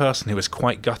only person who was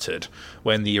quite gutted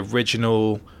when the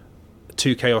original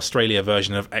 2K Australia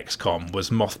version of XCOM was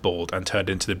mothballed and turned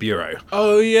into the Bureau.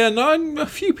 Oh yeah, no, a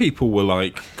few people were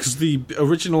like, because the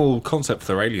original concept for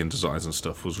their alien designs and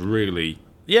stuff was really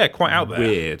quite out there,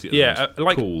 weird,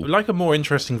 cool. Like a more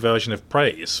interesting version of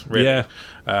Praise, really.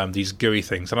 These gooey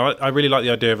things, and I really like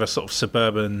the idea of a sort of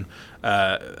suburban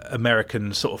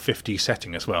American sort of 50s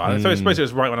setting as well. I suppose it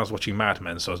was right when I was watching Mad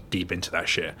Men, so I was deep into that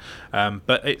shit.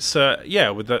 But it's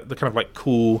with the kind of like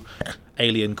cool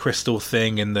alien crystal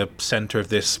thing in the center of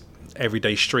this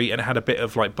everyday street, and it had a bit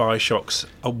of like Bioshock's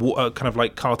kind of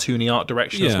like cartoony art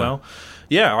direction as well.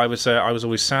 Yeah, I was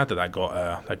always sad that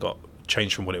got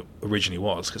changed from what it originally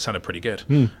was, because it sounded pretty good.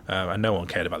 And no one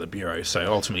cared about the Bureau, so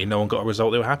ultimately no one got a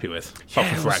result they were happy with, apart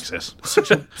from Firaxis.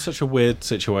 Such a weird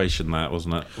situation, that,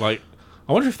 wasn't it? Like,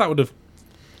 I wonder if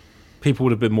people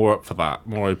would have been more up for that,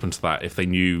 more open to that, if they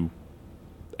knew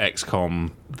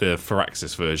XCOM, the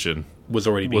Firaxis version, was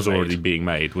already being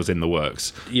made, was in the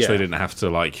works. So they didn't have to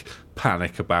like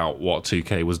panic about what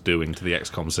 2K was doing to the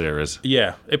XCOM series.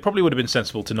 Yeah, it probably would have been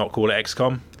sensible to not call it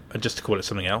XCOM and just to call it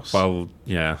something else. Well,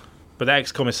 yeah. But the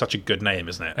XCOM is such a good name,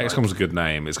 isn't it? XCOM's a good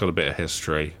name. It's got a bit of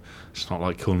history. It's not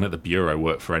like calling it the Bureau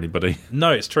work for anybody.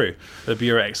 No, it's true. The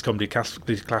Bureau XCOM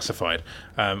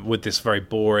Declassified, with this very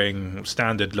boring,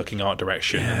 standard-looking art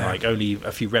direction, and like only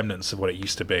a few remnants of what it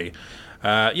used to be.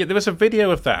 There was a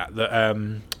video of that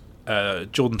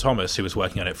Jordan Thomas, who was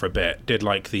working on it for a bit, did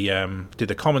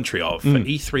the commentary of for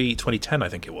E3 2010, I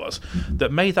think it was,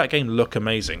 that made that game look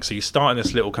amazing. So you start in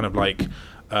this little kind of like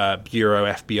Bureau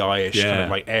FBI-ish kind of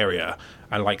like area,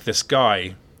 and like this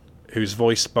guy who's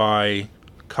voiced by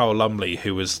Carl Lumley,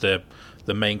 who was the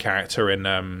main character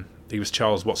in he was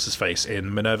Charles What's-His-Face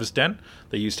in Minerva's Den.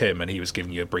 They used him, and he was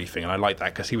giving you a briefing, and I like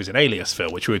that because he was in Alias, Phil,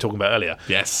 which we were talking about earlier.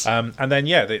 Yes. And then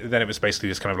then it was basically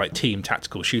this kind of like team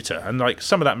tactical shooter, and like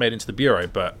some of that made into the Bureau,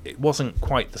 but it wasn't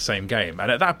quite the same game.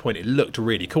 And at that point, it looked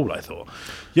really cool, I thought.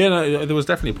 Yeah, no, there was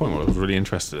definitely a point where I was really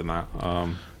interested in that.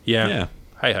 Yeah.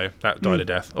 Hey ho, that died a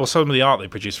death. Or some of the art they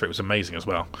produced for it was amazing as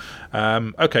well.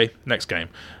 Okay, next game.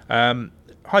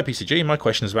 Hi PCG, my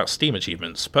question is about Steam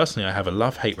achievements. Personally, I have a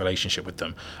love-hate relationship with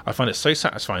them. I find it so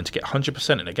satisfying to get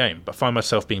 100% in a game, but find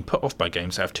myself being put off by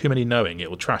games that have too many knowing it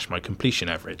will trash my completion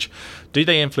average. Do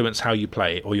they influence how you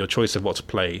play, or your choice of what to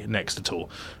play next at all?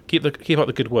 Keep up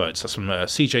the good words. That's from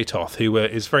CJ Toth, who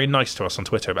is very nice to us on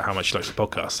Twitter about how much he likes the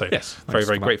podcast. So yes, very,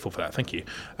 very grateful for that. Thank you.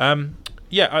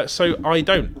 So I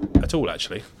don't at all,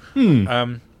 actually.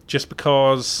 Just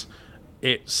because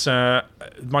it's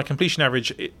my completion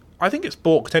average... I think it's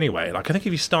balked anyway. Like, I think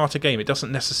if you start a game, it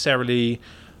doesn't necessarily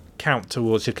count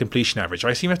towards your completion average.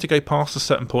 I seem to have to go past a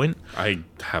certain point. I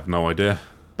have no idea.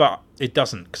 But it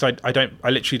doesn't, because I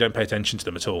literally don't pay attention to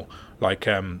them at all. Like,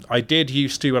 I did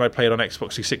used to when I played on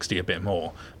Xbox 360 a bit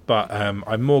more, but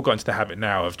I've more got into the habit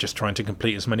now of just trying to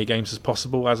complete as many games as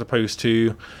possible, as opposed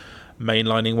to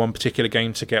mainlining one particular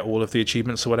game to get all of the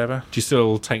achievements or whatever. Do you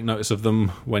still take notice of them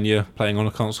when you're playing on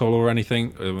a console or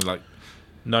anything? Like,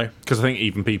 no, because I think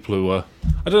even people who are...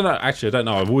 I don't know. Actually, I don't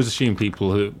know. I've always assumed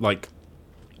people who, like,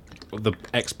 the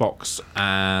Xbox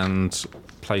and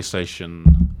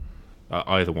PlayStation,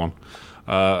 either one,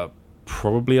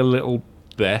 probably a little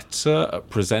better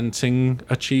at presenting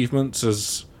achievements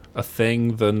as a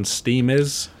thing than Steam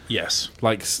is. Yes.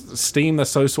 Like, Steam, they're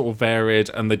so sort of varied,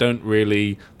 and they don't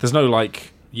really... There's no,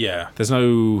 like... Yeah. There's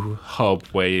no hub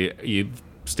where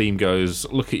Steam goes,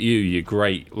 look at you, you're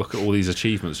great, look at all these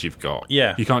achievements you've got.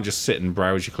 Yeah. You can't just sit and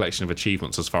browse your collection of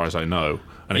achievements, as far as I know.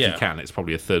 And if you can, it's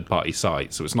probably a third-party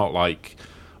site. So it's not like...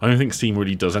 I don't think Steam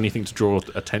really does anything to draw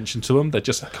attention to them. They're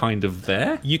just kind of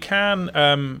there. You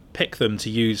can pick them to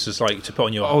use as, like, to put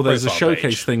on your profile there's a showcase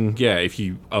page thing, yeah, if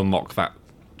you unlock that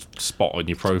spot on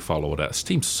your profile or whatever.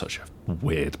 Steam's such a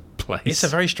weird place. It's a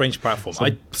very strange platform.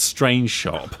 It's a strange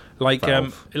shop. Like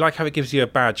how it gives you a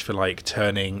badge for like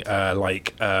turning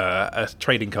a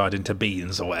trading card into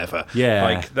beans or whatever. Yeah.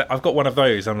 Like I've got one of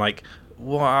those. I'm like,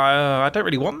 well, I don't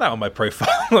really want that on my profile.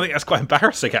 I think that's quite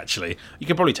embarrassing, actually. You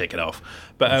can probably take it off.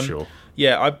 But I'm sure.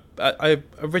 Yeah, I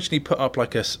originally put up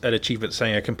like an achievement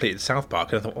saying I completed South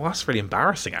Park, and I thought, well, that's really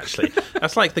embarrassing, actually.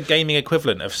 That's like the gaming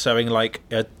equivalent of sewing like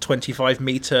a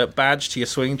 25-meter badge to your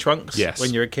swinging trunks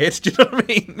when you're a kid. Do you know what I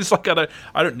mean? It's like I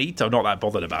don't need to. I'm not that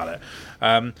bothered about it.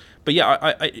 But yeah,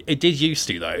 I it did used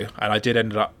to though, and I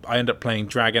ended up playing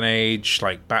Dragon Age,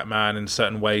 like Batman, in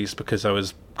certain ways because I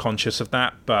was conscious of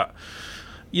that, but.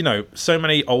 You know, so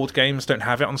many old games don't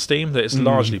have it on Steam that it's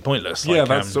largely pointless. Like,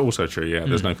 that's also true. Yeah,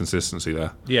 there's no consistency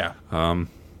there. Yeah,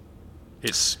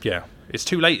 it's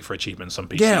too late for achievements on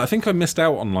PC. Yeah, I think I missed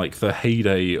out on like the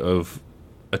heyday of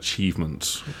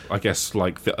achievements. I guess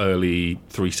like the early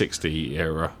 360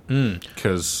 era,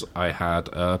 because I had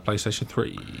a PlayStation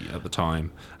 3 at the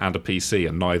time and a PC,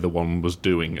 and neither one was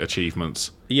doing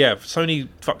achievements. Yeah, Sony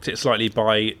fucked it slightly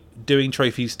by doing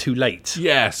trophies too late.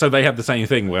 Yeah, so they had the same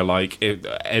thing where like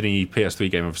any PS3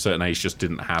 game of a certain age just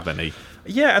didn't have any.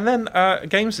 Yeah, and then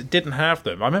games that didn't have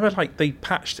them. I remember like they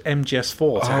patched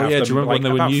MGS4 to have them. Do you remember when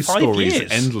there were news stories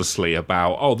years? Endlessly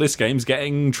about this game's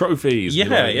getting trophies?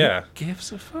 Yeah.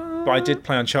 Gives a fuck. But I did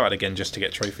play Uncharted again just to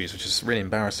get trophies, which is really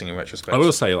embarrassing in retrospect. I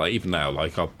will say, like, even now,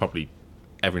 like I'll probably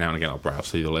every now and again I'll browse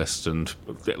through the list, and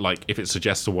like if it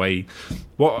suggests a way,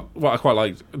 what I quite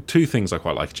like, two things I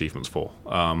quite like achievements for.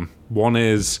 One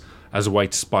is as a way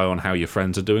to spy on how your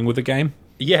friends are doing with the game.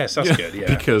 Yes, that's good.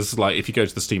 Yeah, because like if you go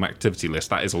to the Steam activity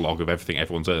list, that is a log of everything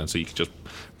everyone's earned, so you can just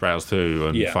browse through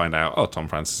and find out. Oh, Tom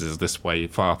Francis is this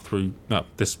far through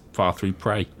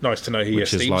Prey. Nice to know who you're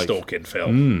Steam stalking,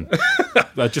 Phil.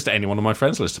 Just any one of my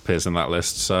friends list appears in that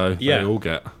list, so they all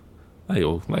get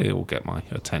they all get my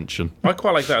attention. I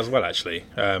quite like that as well, actually.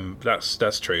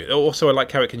 That's true. Also, I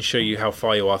like how it can show you how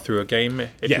far you are through a game.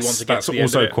 If you want to get that's to the end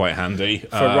also of it. quite handy.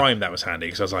 For Rhyme, that was handy,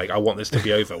 because I was like, I want this to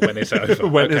be over. When is it over?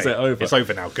 When is it over? It's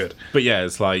over now, good. But yeah,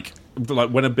 it's like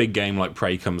when a big game like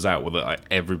Prey comes out with like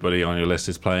everybody on your list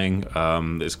is playing,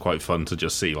 it's quite fun to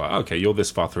just see like, okay, you're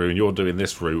this far through and you're doing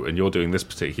this route and you're doing this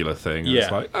particular thing. And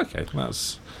it's like, okay,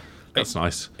 that's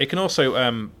nice. It can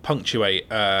also punctuate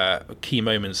key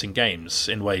moments in games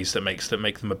in ways that make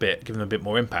them give them a bit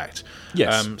more impact.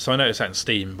 Yes. So I noticed that in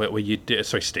Steam, where you do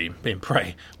Steam in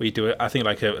Prey, where you do I think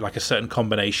like a certain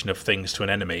combination of things to an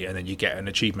enemy, and then you get an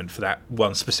achievement for that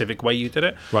one specific way you did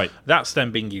it. Right. That's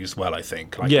then being used well, I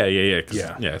think. Like, Yeah.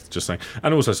 It's just saying,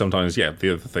 and also sometimes, the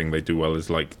other thing they do well is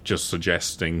like just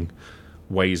suggesting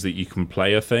ways that you can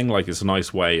play a thing. Like, it's a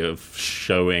nice way of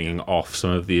showing off some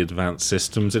of the advanced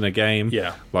systems in a game.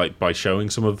 Yeah. Like, by showing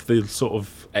some of the sort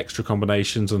of extra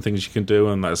combinations and things you can do,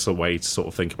 and that's a way to sort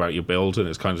of think about your build. And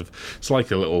it's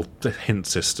like a little hint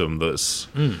system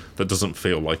that doesn't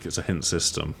feel like it's a hint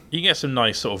system. You can get some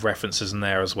nice sort of references in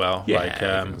there as well. Yeah, like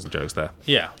there's jokes there.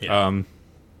 Yeah.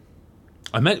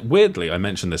 I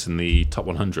mentioned this in the top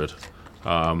 100.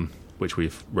 Which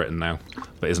we've written now,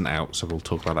 but isn't out, so we'll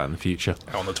talk about that in the future.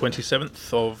 On the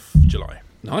 27th of July.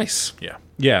 Nice. Yeah.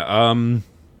 Yeah,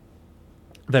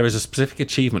 there is a specific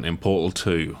achievement in Portal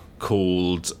 2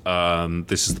 called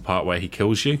this is the part where he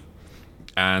kills you.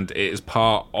 And it is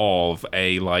part of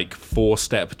a,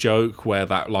 4-step joke where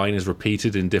that line is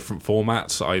repeated in different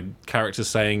formats. Characters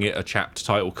saying it, a chapter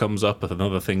title comes up,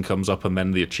 another thing comes up, and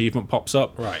then the achievement pops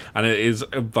up. Right. And it is,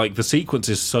 the sequence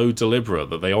is so deliberate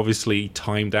that they obviously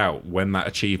timed out when that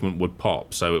achievement would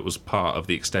pop. So it was part of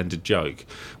the extended joke,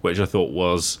 which I thought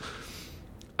was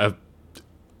an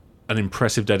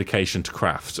impressive dedication to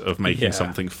craft of making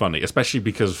something funny, especially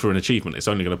because for an achievement, it's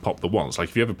only going to pop the once. Like,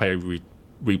 if you ever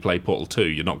replay Portal 2,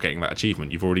 you're not getting that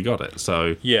achievement. You've already got it.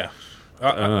 So yeah,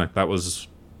 I don't know. That was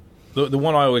the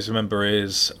one I always remember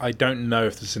is, I don't know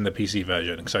if this is in the PC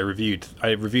version, because I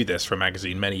reviewed this for a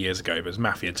magazine many years ago, but it's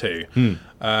Mafia 2.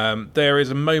 There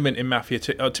is a moment in Mafia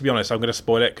 2, to be honest, I'm going to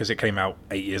spoil it because it came out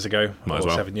 8 years ago, or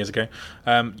 7 years ago.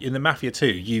 In the Mafia 2,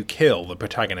 you kill the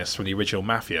protagonist from the original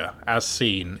Mafia, as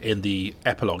seen in the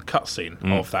epilogue cutscene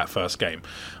of that first game,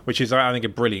 which is, I think, a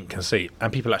brilliant conceit,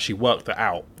 and people actually worked that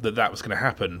out, that was going to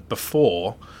happen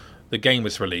before the game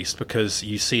was released, because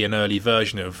you see an early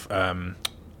version of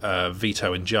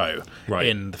Vito and Joe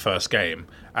in the first game,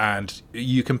 and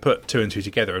you can put 2 and 2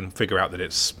 together and figure out that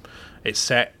it's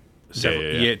set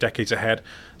several decades ahead.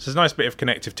 So there's a nice bit of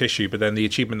connective tissue, but then the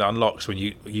achievement that unlocks when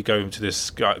you go into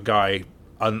this guy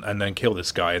and then kill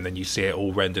this guy, and then you see it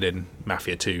all rendered in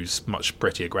Mafia 2's much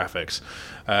prettier graphics,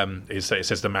 it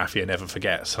says the Mafia never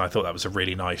forgets, and I thought that was a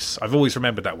really nice, I've always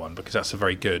remembered that one, because that's a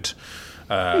very good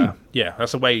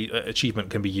that's a way achievement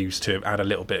can be used to add a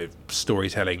little bit of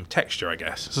storytelling texture, I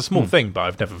guess. It's a small thing, but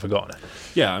I've never forgotten it.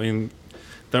 Yeah, I mean,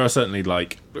 there are certainly,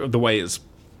 the way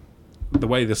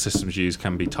the system's used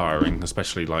can be tiring,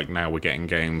 especially now we're getting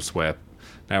games where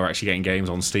now we're actually getting games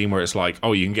on Steam where it's like,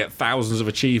 oh, you can get thousands of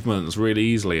achievements really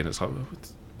easily, and it's like,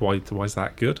 why is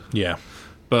that good? Yeah.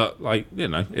 But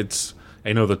it's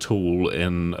another tool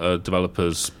in a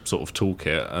developer's sort of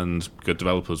toolkit, and good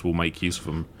developers will make use of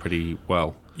them pretty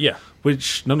well. Yeah.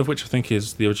 None of which I think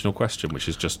is the original question, which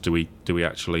is just do we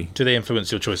actually... Do they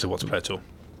influence your choice of what to play at all?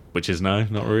 Which is no,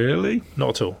 not really. Not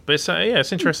at all. But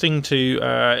it's interesting to...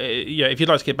 if you'd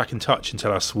like to get back in touch and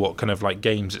tell us what kind of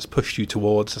games it's pushed you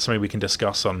towards, that's something we can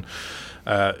discuss on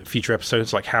future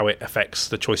episodes, like how it affects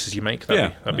the choices you make.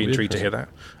 I'd be intrigued to hear that.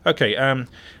 Okay,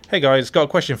 hey guys, got a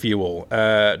question for you all.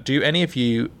 Do any of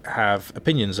you have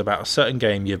opinions about a certain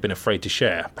game you've been afraid to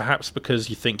share? Perhaps because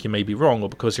you think you may be wrong, or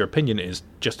because your opinion is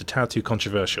just a tad too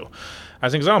controversial.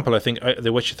 As an example, I think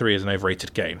The Witcher 3 is an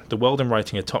overrated game. The world and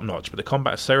writing are top-notch, but the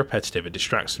combat is so repetitive it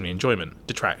detracts from the enjoyment.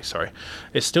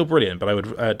 It's still brilliant, but I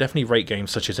would definitely rate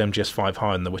games such as MGS5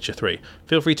 higher than The Witcher 3.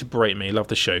 Feel free to berate me. Love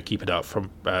the show. Keep it up.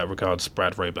 From regards,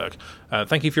 Brad Roberg.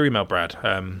 Thank you for your email, Brad.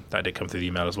 That did come through the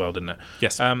email as well, didn't it?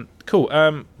 Yes. Cool.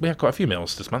 We have quite a few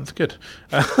mails this month. Good.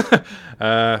 So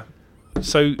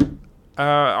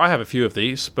I have a few of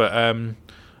these, but how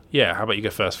about you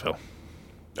go first, Phil?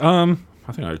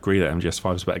 I think I agree that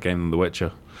MGS5 is a better game than The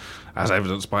Witcher, as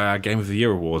evidenced by our Game of the Year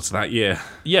awards that year.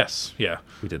 Yes, yeah.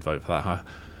 We did vote for that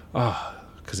high.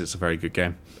 Because it's a very good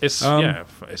game. It's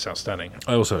outstanding.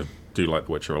 I also do like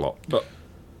The Witcher a lot, but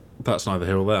that's neither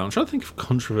here or there. I'm trying to think of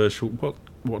controversial...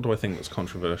 What do I think that's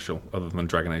controversial, other than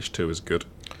Dragon Age 2 is good?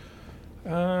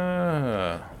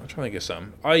 I'm trying to think of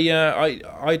some.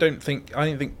 I didn't think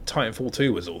Titanfall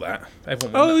 2 was all that.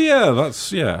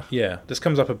 Yeah. Yeah, this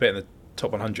comes up a bit in the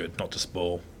top 100, not to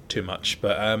spoil too much,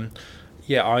 but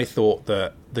yeah, I thought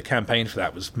that the campaign for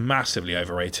that was massively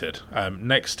overrated.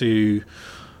 Next to,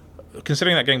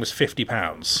 considering that game was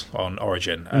 £50 on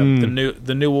Origin,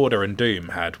 the New Order and Doom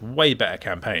had way better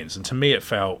campaigns, and to me it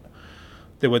felt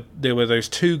there were those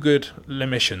two good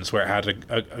missions where it had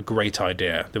a great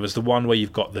idea. There was the one where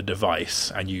you've got the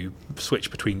device and you switch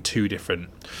between two different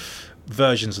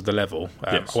versions of the level.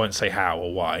 Yes. I won't say how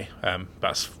or why.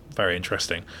 That's very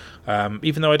interesting.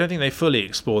 Even though I don't think they fully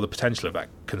explore the potential of that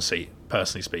conceit,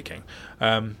 personally speaking.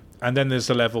 And then there's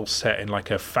the level set in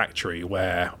like a factory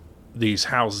where these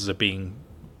houses are being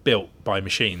built by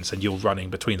machines and you're running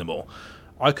between them all.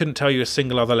 I couldn't tell you a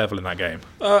single other level in that game.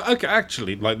 Okay,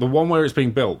 actually, like the one where it's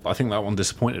being built, I think that one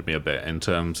disappointed me a bit in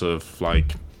terms of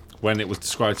like when it was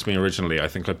described to me originally. I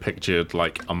think I pictured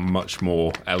like a much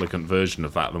more elegant version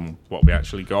of that than what we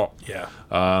actually got. Yeah.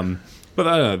 But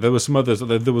I don't know, there were some others.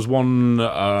 There was one.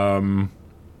 There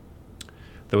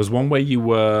was one where you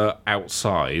were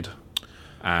outside,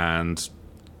 and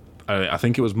I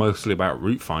think it was mostly about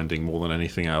route finding more than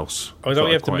anything else. Oh, don't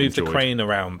you have to move the crane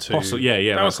around to... Possibly,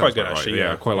 yeah. That was quite good, right. actually.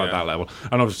 Yeah, quite like that level.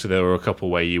 And obviously there were a couple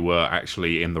where you were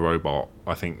actually in the robot,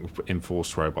 I think,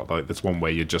 enforced robot. Like, there's one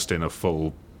where you're just in a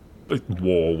full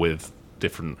war with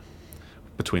different...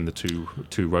 between the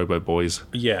two robo boys.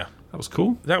 Yeah. That was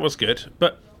cool. That was good.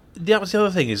 But that was the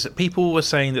other thing, is that people were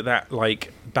saying that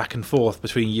like, back and forth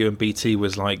between you and BT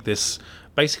was like this...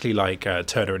 basically like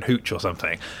Turner and Hooch or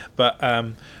something. But...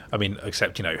 I mean,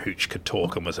 except, Hooch could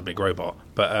talk and was a big robot.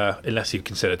 But unless you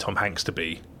consider Tom Hanks to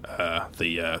be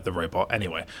the robot.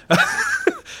 Anyway.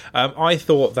 I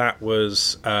thought that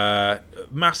was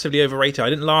massively overrated. I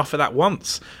didn't laugh at that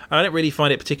once. And I didn't really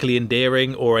find it particularly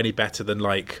endearing or any better than,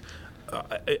 like,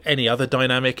 any other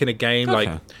dynamic in a game. Okay.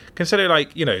 Like, consider,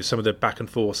 like, some of the back and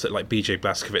forth that, like, BJ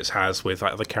Blazkowicz has with,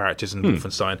 like, other characters in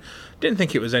Wolfenstein. Didn't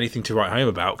think it was anything to write home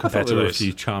about compared to there were a those.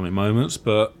 few charming moments,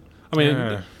 but, I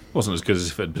mean... It wasn't as good as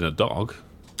if it had been a dog.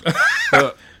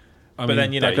 But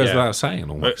then, that goes without saying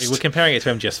almost. We're comparing it to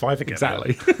MGS5 again.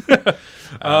 Exactly.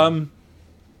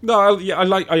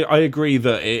 I agree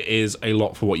that it is a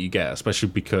lot for what you get, especially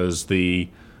because the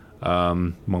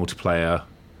multiplayer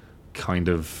kind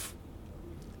of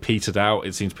petered out.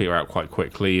 It seems to peter out quite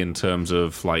quickly in terms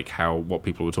of like what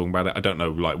people were talking about it. I don't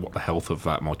know like what the health of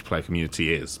that multiplayer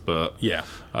community is, but yeah,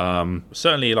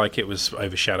 certainly like it was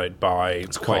overshadowed by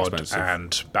COD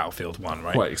and Battlefield 1,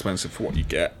 right? Quite expensive for what you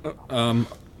get.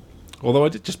 Although I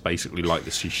did just basically like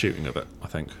the shooting of it, I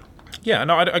think. Yeah,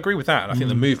 no, I agree with that. And I think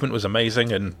the movement was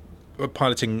amazing, and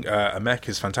piloting a mech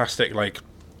is fantastic. Like,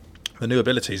 the new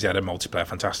abilities, yeah, they're multiplayer,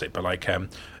 fantastic. But, like,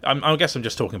 I guess I'm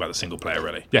just talking about the single player,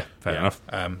 really. Yeah, fair enough.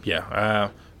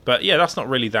 But, yeah, that's not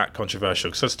really that controversial,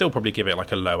 because I'd still probably give it,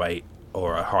 like, a low 8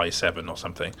 or a high 7 or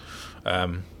something.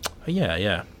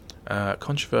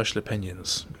 Controversial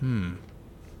opinions.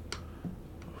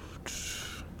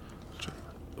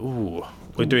 Ooh,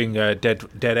 we're doing dead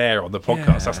air on the podcast.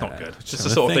 Yeah, that's not good. It's just the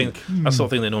sort of thing. That's the sort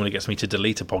of thing that normally gets me to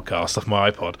delete a podcast off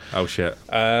my iPod. Oh shit!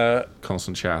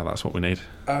 Constant shower. That's what we need.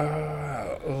 Do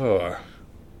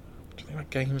you think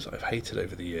like games I've hated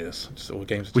over the years?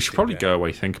 We should probably go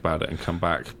away, think about it, and come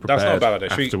back prepared. That's not a bad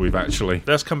idea. After we've actually.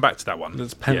 Let's come back to that one.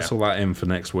 Let's pencil that in for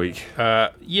next week.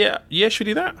 Yeah. Should we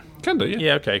do that? Can do. Yeah.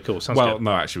 Yeah. Okay. Cool. Sounds good. Well,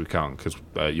 no, actually, we can't because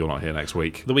you're not here next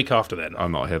week. The week after, then.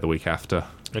 I'm not here the week after.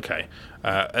 Okay.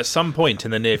 At some point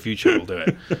in the near future, we'll do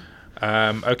it.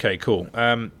 Okay, cool.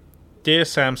 Dear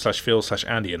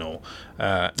Sam/Phil/Andy and all.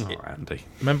 Andy.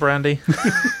 Remember Andy?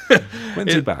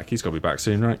 When's he back? He's got to be back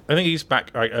soon, right? I think he's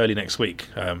back like early next week.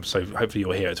 So hopefully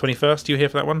you're here. 21st, you here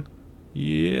for that one?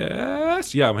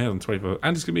 Yes. Yeah, I'm here on the 21st.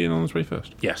 Andy's going to be in on the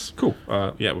 21st. Yes. Cool.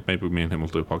 Maybe me and him will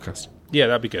do a podcast. Yeah,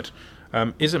 that'd be good.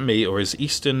 Is it me, or is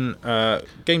Eastern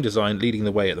game design leading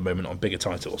the way at the moment on bigger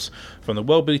titles? From the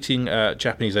world-beating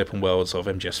Japanese open worlds of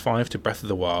MGS5 to Breath of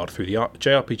the Wild through the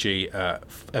JRPG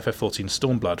FF14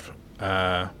 Stormblood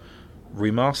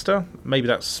remaster.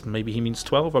 Maybe he means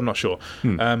 12. I'm not sure.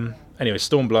 Anyway,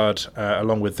 Stormblood,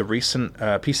 along with the recent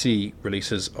PC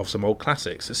releases of some old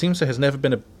classics. It seems there has never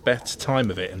been a better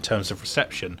time of it in terms of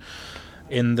reception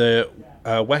in the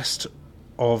West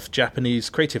of Japanese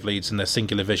creative leads and their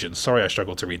singular vision. Sorry I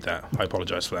struggled to read that. I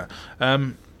apologise for that.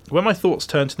 When my thoughts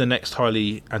turn to the next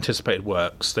highly anticipated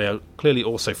works, they are clearly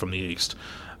also from the East.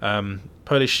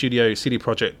 Polish studio CD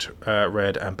Projekt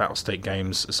Red and Battlestate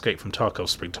Games Escape from Tarkov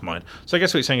spring to mind. So I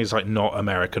guess what you're saying is like not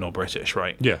American or British,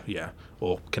 right? Yeah.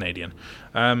 Or Canadian.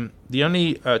 The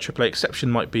only AAA exception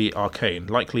might be Arcane,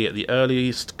 likely at the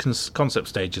earliest concept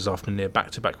stages after near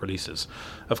back-to-back releases.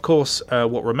 Of course,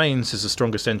 what remains is the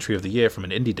strongest entry of the year from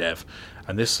an indie dev,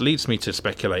 and this leads me to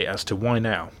speculate as to why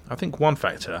now. I think one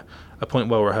factor, a point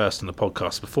well rehearsed on the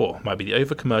podcast before, might be the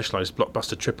over-commercialised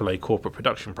blockbuster AAA corporate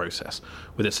production process,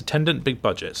 with its attendant big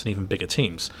budgets and even bigger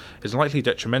teams, is likely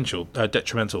detrimental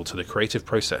to the creative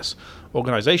process.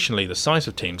 Organisationally, the size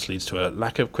of teams leads to a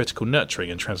lack of critical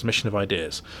nurturing and transmission of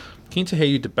ideas. Keen to hear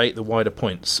you debate the wider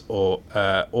points or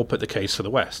put the case for the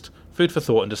West. Food for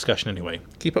thought and discussion anyway.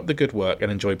 Keep up the good work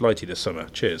and enjoy Blighty this summer.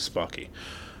 Cheers, Sparky.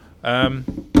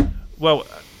 Well,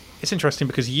 it's interesting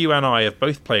because you and I have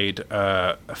both played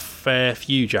a fair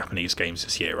few Japanese games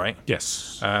this year, right?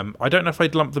 Yes. I don't know if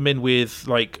I'd lump them in with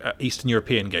like Eastern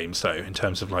European games though, in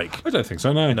terms of like. I don't think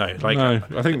so. No. No.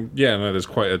 I think there's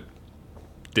quite a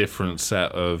different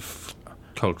set of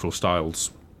cultural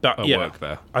styles at work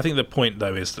there. I think the point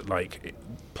though is that like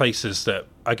places that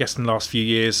I guess in the last few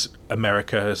years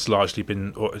America has largely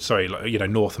been,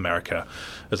 North America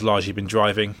has largely been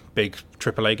driving big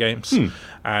AAA games,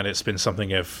 and it's been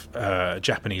something of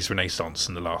Japanese renaissance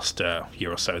in the last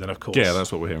year or so. Then of course,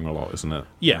 that's what we're hearing a lot, isn't it?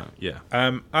 Yeah.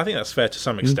 I think that's fair to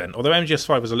some extent. Although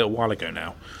MGS5 was a little while ago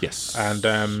now. Yes, and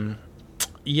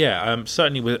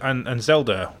certainly with and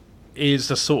Zelda is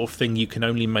the sort of thing you can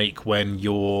only make when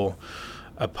you're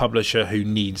a publisher who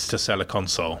needs to sell a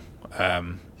console.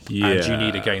 And you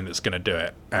need a game that's going to do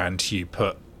it, and you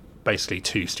put basically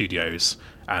 2 studios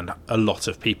and a lot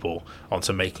of people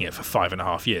onto making it for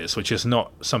 5.5 years, which is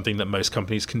not something that most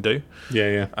companies can do.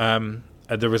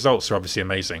 The results are obviously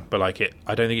amazing, but I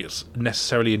don't think it's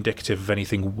necessarily indicative of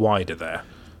anything wider there.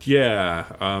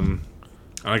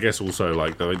 I guess also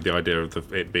like the idea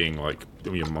of it being like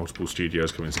multiple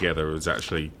studios coming together is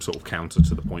actually sort of counter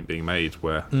to the point being made,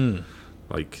 where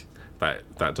like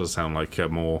that does sound like a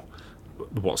more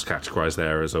what's categorized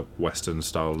there as a Western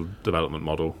style development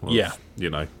model of,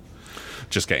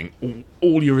 just getting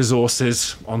all your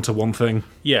resources onto one thing.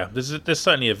 There's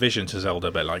certainly a vision to Zelda,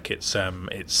 but like it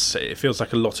feels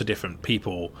like a lot of different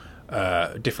people,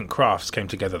 different crafts came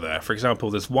together there. For example,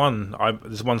 there's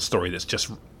one story that's just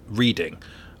reading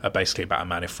basically about a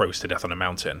man who froze to death on a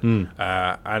mountain,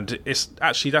 and it's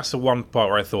actually that's the one part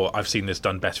where I thought I've seen this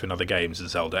done better in other games than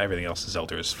Zelda. Everything else in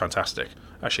Zelda is fantastic.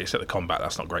 Actually, except the combat,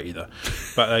 that's not great either.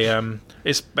 But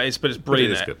it's brilliant. But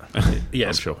it is good.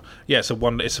 I'm sure. Yeah, it's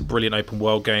a brilliant open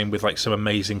world game with like some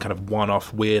amazing kind of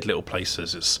one-off weird little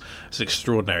places. It's an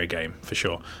extraordinary game for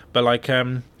sure. But like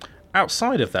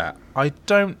outside of that, I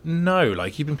don't know.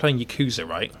 Like you've been playing Yakuza,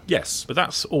 right? Yes, but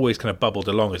that's always kind of bubbled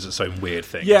along as its own weird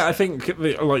thing. Yeah, I think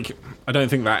I don't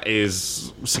think that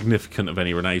is significant of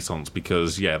any renaissance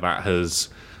because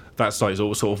that's like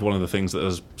sort of one of the things that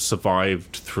has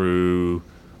survived through.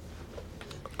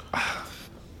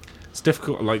 It's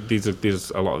difficult. Like these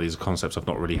a lot of these concepts I've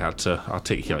not really had to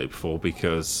articulate before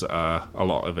because a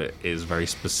lot of it is very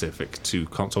specific to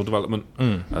console development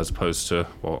as opposed to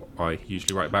what I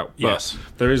usually write about. Yes,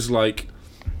 but there is like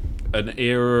an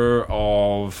era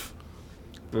of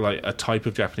like a type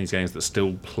of Japanese games that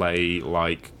still play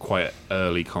like quite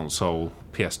early console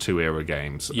PS2 era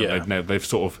games. Yeah,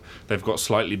 they've got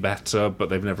slightly better, but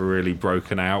they've never really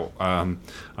broken out. And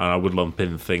I would lump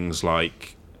in things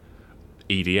like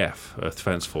EDF, Earth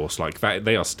Defense Force, like that.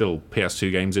 They are still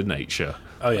PS2 games in nature.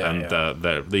 All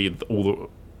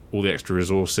the extra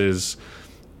resources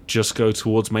just go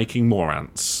towards making more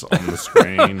ants on the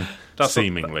screen.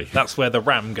 Seemingly, that's where the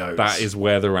RAM goes. That is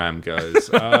where the RAM goes.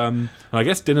 And I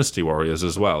guess Dynasty Warriors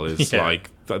as well is like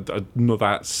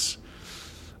that's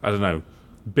I don't know,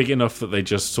 big enough that they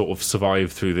just sort of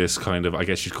survive through this kind of, I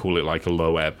guess you'd call it like a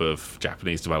low ebb of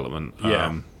Japanese development.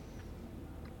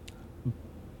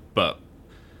 But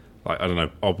like I don't know,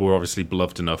 were obviously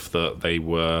beloved enough that they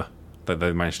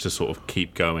managed to sort of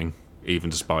keep going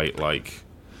even despite like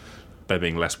there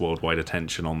being less worldwide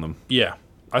attention on them.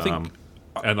 I think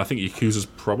Yakuza's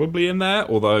probably in there,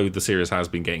 although the series has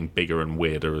been getting bigger and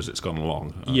weirder as it's gone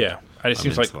along. And it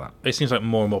seems like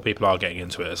more and more people are getting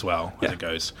into it as well as it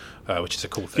goes, which is a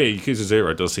cool thing. Yeah, Yakuza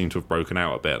 0 does seem to have broken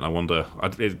out a bit, and I wonder.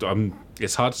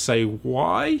 It's hard to say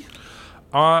why.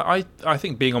 I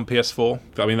think being on PS4.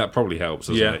 I mean, that probably helps,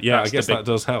 doesn't it? Yeah, I guess that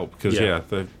does help because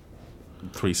the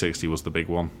 360 was the big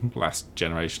one last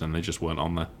generation, and they just weren't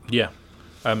on there. Yeah.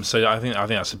 So I think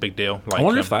that's a big deal. Like, I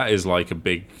wonder if that is like a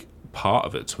big part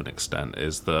of it to an extent,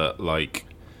 is that like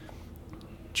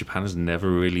Japan has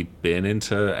never really been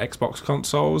into Xbox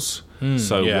consoles.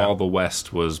 While the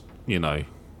West was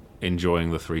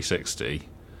enjoying the 360,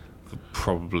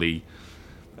 probably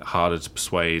harder to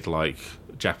persuade like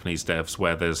Japanese devs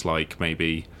where there's like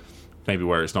maybe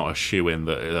where it's not a shoe-in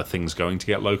that a thing's going to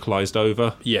get localized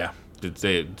over. Yeah.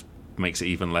 It makes it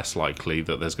even less likely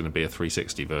that there's going to be a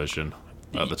 360 version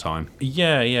at the time.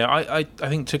 Yeah. I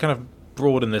think to kind of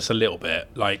broaden this a little bit,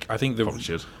 like I think Probably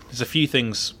there's a few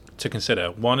things to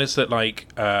consider. One is that like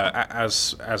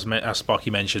as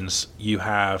Sparky mentions, you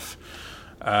have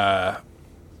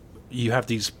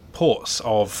these ports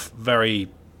of very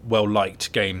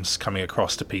well-liked games coming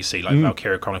across to PC, like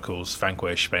Valkyria Chronicles,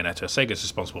 Vanquish, Bayonetta. Sega's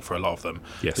responsible for a lot of them.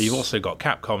 Yes. But you've also got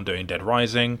Capcom doing Dead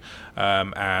Rising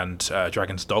and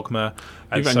Dragon's Dogma.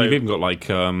 And you've even got like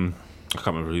I can't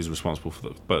remember who's responsible for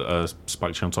that, but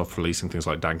Spike Chunsoft releasing things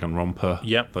like Danganronpa.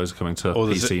 Yep. Those are coming to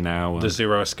PC now. The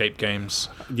Zero Escape games.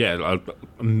 Yeah,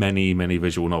 many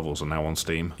visual novels are now on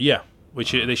Steam. Yeah.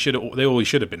 Which they always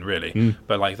should have been, really.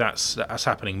 But like that's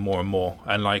happening more and more,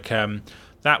 and like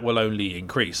that will only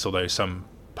increase. Although some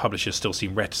publishers still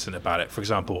seem reticent about it. For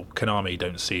example, Konami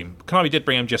did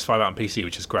bring MGS5 out on PC,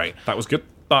 which is great. That was good,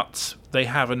 but they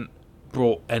haven't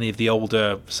brought any of the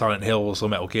older Silent Hills or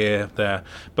Metal Gear there.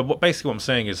 But basically what I'm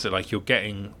saying is that like you're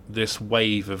getting this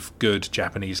wave of good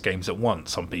Japanese games at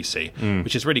once on PC,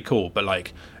 which is really cool. But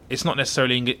like it's not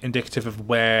necessarily indicative of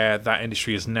where that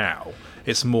industry is now.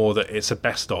 It's more that it's a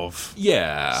best of.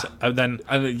 Yeah. So,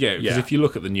 because if you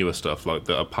look at the newer stuff, like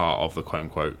that are part of the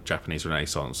quote-unquote Japanese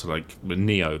Renaissance, so like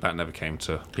Neo, that never came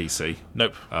to PC.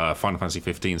 Nope. Final Fantasy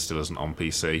 15 still isn't on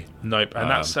PC. Nope.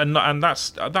 And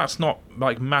that's not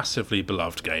like massively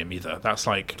beloved game either. That's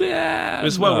like it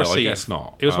was well received. I guess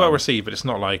not. It was well received, but it's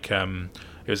not like it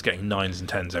was getting 9s and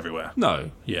 10s everywhere.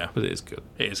 No. Yeah. But it is good.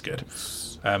 It is good.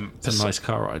 It's a nice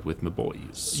car ride with my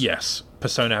boys. Yes.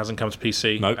 Persona hasn't come to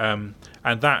PC. Nope.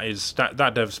 And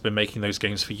that dev's been making those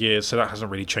games for years, so that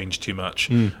hasn't really changed too much.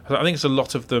 I think it's a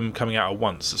lot of them coming out at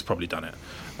once that's probably done it.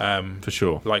 For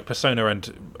sure. Like Persona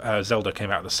and Zelda came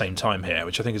out at the same time here,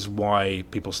 which I think is why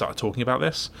people started talking about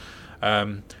this.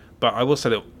 But I will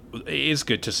say that it is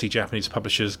good to see Japanese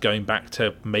publishers going back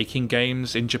to making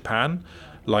games in Japan.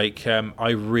 Like,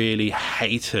 I really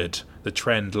hated the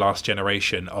trend last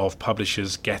generation of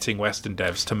publishers getting Western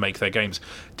devs to make their games,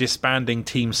 disbanding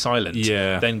Team Silent,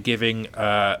 then giving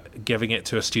it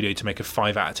to a studio to make a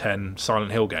 5 out of 10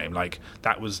 Silent Hill game. Like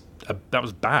that was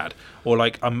bad. Or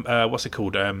like what's it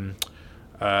called? The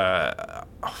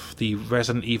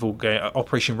Resident Evil game,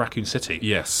 Operation Raccoon City.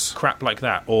 Yes, crap like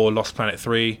that. Or Lost Planet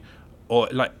 3. Or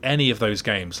like any of those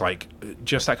games, like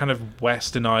just that kind of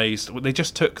westernized. They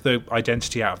just took the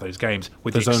identity out of those games,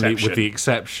 with the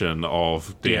exception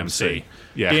of DMC.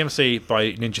 Yeah, DMC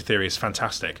by Ninja Theory is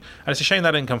fantastic, and it's a shame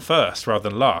that didn't come first rather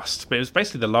than last. But it was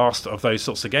basically the last of those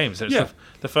sorts of games. And it's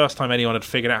the first time anyone had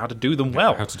figured out how to do them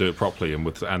well, how to do it properly,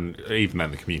 and even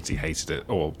then the community hated it,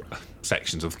 or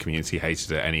sections of the community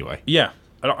hated it anyway. Yeah.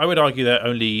 I would argue there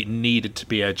only needed to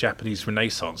be a Japanese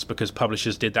Renaissance because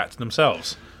publishers did that to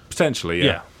themselves. Potentially,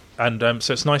 yeah. And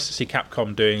so it's nice to see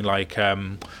Capcom doing like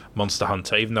Monster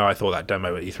Hunter, even though I thought that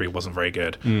demo at E3 wasn't very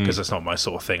good because it's not my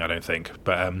sort of thing, I don't think.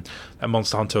 But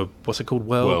Monster Hunter, what's it called?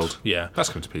 World. Yeah, that's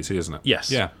coming to PC, isn't it?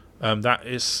 Yes. Yeah. That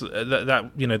is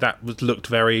that looked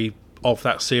very of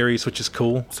that series, which is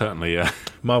cool. Certainly, yeah.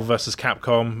 Marvel vs.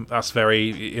 Capcom, that's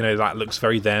very that looks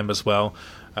very them as well.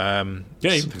 Even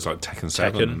things like Tekken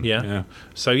 7. Yeah.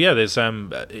 So there's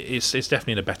it's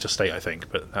definitely in a better state, I think.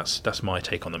 But that's my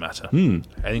take on the matter.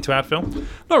 Anything to add, Phil?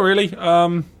 Not really.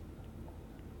 I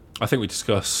think we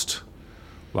discussed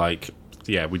we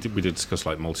did discuss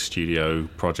like multi-studio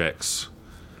projects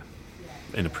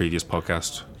in a previous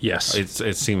podcast. Yes.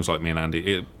 It seems like me and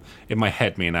Andy. In my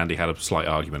head, me and Andy had a slight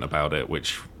argument about it,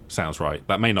 which sounds right.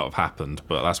 That may not have happened,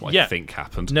 but that's what I think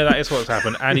happened. No, that is what's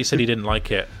happened. Andy said he didn't like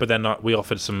it, but then we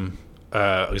offered some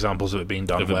examples of it being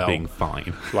done well. Of it being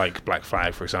fine. Like Black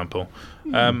Flag, for example.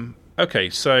 Okay,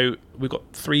 so we've got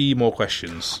 3 more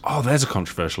questions. Oh, there's a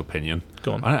controversial opinion.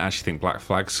 Go on. I don't actually think Black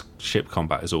Flag's ship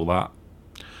combat is all that.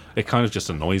 It kind of just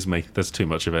annoys me. There's too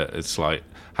much of it. It's like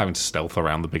having to stealth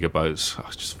around the bigger boats. I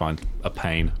just find a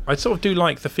pain. I sort of do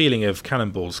like the feeling of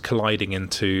cannonballs colliding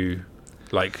into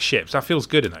like ships. That feels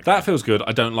good in that game. That feels good.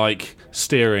 I don't like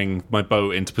steering my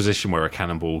boat into position where a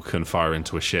cannonball can fire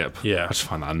into a ship. Yeah. I just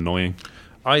find that annoying.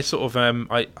 I sort of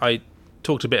I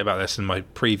talked a bit about this in my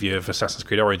preview of Assassin's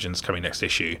Creed Origins coming next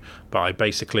issue, but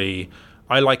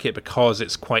I like it because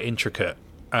it's quite intricate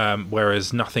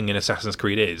whereas nothing in Assassin's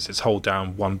Creed is. It's hold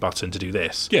down one button to do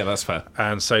this. Yeah, that's fair.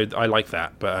 And so I like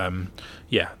that. But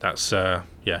that's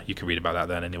you can read about that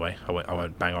then anyway. I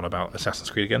won't bang on about Assassin's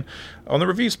Creed again. On the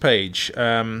reviews page,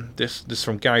 this is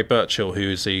from Gary Birchall, who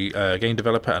is a game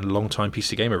developer and long-time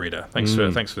PC Gamer reader. Thanks for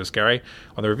this, Gary.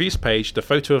 On the reviews page, the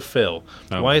photo of Phil.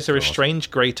 Why is there a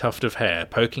strange grey tuft of hair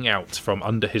poking out from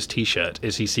under his t-shirt?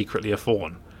 Is he secretly a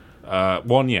faun?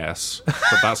 One, yes,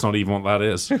 but that's not even what that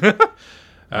is.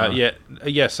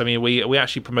 Yes. I mean, we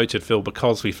actually promoted Phil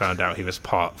because we found out he was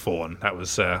part faun. That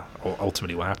was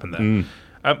ultimately what happened there.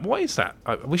 What is that?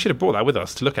 We should have brought that with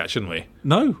us to look at, shouldn't we?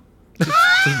 No, it's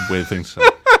a weird thing to say.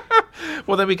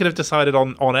 Well, then we could have decided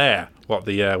on air what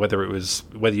the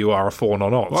whether you are a faun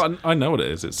or not. Well, I know what it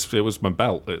is. It was my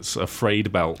belt. It's a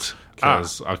frayed belt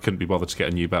because I couldn't be bothered to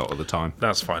get a new belt at the time.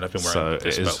 That's fine. I've been wearing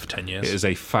this belt for 10 years. It is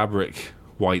a fabric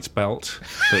white belt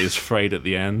that is frayed at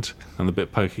the end, and the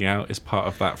bit poking out is part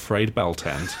of that frayed belt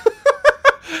end.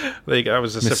 There you go. That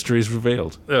was a mysteries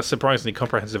revealed. A surprisingly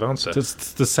comprehensive answer.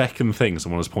 It's the second thing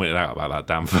someone has pointed out about that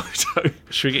damn photo.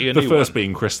 Should we get you a new one? The first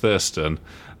being Chris Thurston,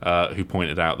 who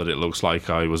pointed out that it looks like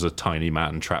I was a tiny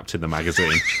man trapped in the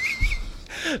magazine.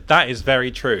 That is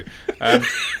very true. But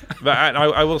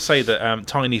I will say that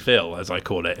Tiny Phil, as I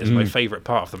call it, is my favourite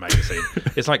part of the magazine.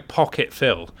 It's like Pocket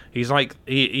Phil. He's like,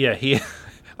 he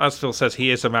as Phil says,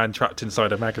 he is a man trapped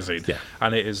inside a magazine. Yeah.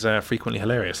 And it is frequently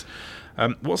hilarious.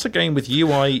 What's a game with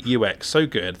UI UX so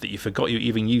good that you forgot you were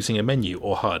even using a menu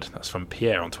or HUD? That's from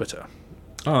Pierre on Twitter.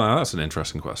 Oh, that's an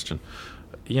interesting question.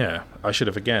 Yeah, I should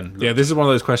have again. Yeah, this is one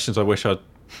of those questions I wish I'd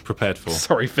prepared for.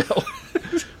 Sorry, Phil.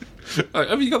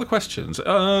 Have you got the questions?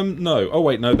 No. Oh,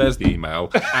 wait, no, there's the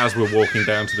email. As we're walking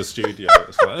down to the studio.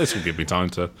 Like, this will give me time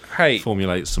to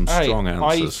formulate some strong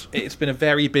answers. It's been a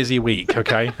very busy week,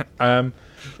 okay?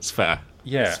 It's fair.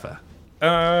 Yeah. It's fair.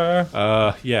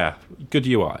 Yeah. Good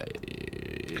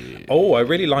UI. Oh, I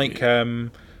really like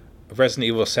Resident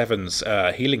Evil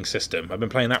 7's healing system. I've been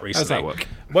playing that recently. How does that work?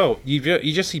 Well, you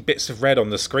just see bits of red on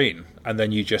the screen, and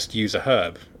then you just use a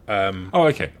herb.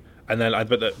 Okay. And then,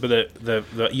 but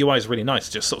the UI is really nice.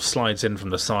 It just sort of slides in from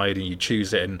the side, and you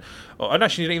choose it. And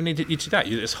actually, you don't even need to do that.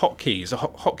 It's hotkeys, a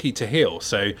hotkey to heal.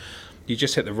 So you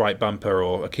just hit the right bumper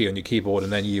or a key on your keyboard,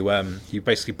 and then you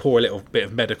basically pour a little bit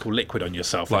of medical liquid on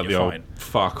yourself, like and you're fine. Old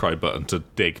Far Cry button to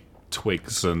dig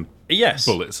twigs and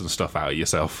bullets and stuff out of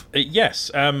yourself.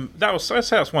 Yes, I'd say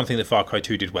that's one thing that Far Cry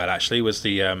 2 did well. Actually, was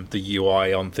the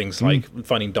UI on things like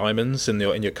finding diamonds in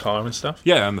your car and stuff.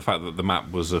 Yeah, and the fact that the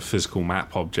map was a physical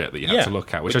map object that you had to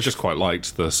look at, which I just quite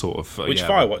liked. The sort of which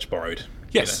Firewatch borrowed.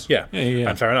 Yes. You know? Yeah.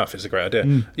 And fair enough, it's a great idea.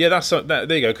 Yeah,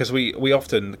 there you go, because we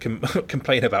often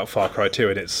complain about Far Cry 2,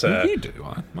 and it's... you do.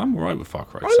 I'm all right with Far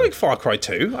Cry 2. I like Far Cry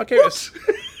 2. I gave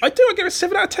it a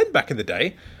 7 out of 10 back in the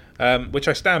day, which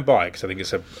I stand by, because I think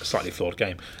it's a slightly flawed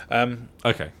game.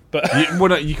 Okay.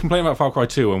 But you complain about Far Cry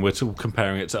 2, and we're still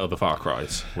comparing it to other Far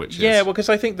Cries, which is... Yeah, well, because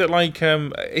I think that, like,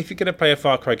 if you're going to play a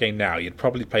Far Cry game now, you'd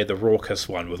probably play the raucous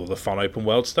one with all the fun open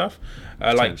world stuff.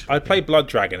 I'd play Blood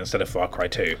Dragon instead of Far Cry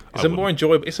 2. It's a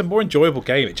more enjoyable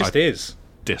game. It just is.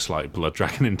 Dislike Blood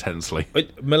Dragon intensely.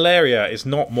 Malaria is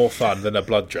not more fun than a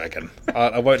Blood Dragon.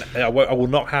 I will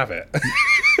not have it.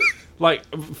 Like,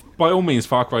 by all means,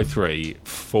 Far Cry 3,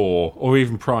 4, or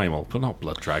even Primal, but not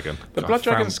Blood Dragon. But Blood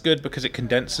Dragon's good because it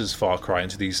condenses Far Cry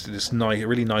into this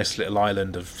really nice little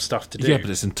island of stuff to do. Yeah,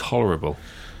 but it's intolerable.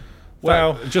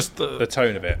 Well, just the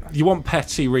tone of it. You want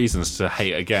petty reasons to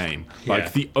hate a game.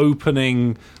 Like the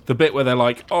opening, the bit where they're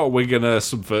like, oh, we're going to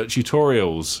subvert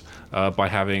tutorials by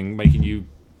making you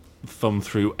thumb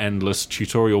through endless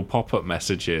tutorial pop-up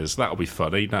messages. That'll be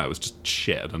funny. No, it was just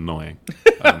shit and annoying.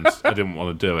 And I didn't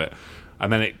want to do it.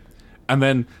 And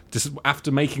then just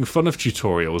after making fun of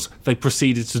tutorials, they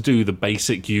proceeded to do the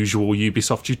basic usual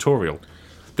Ubisoft tutorial.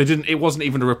 It wasn't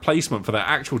even a replacement for their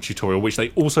actual tutorial, which they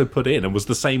also put in and was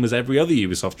the same as every other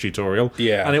Ubisoft tutorial.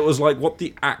 Yeah. And it was like, what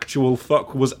the actual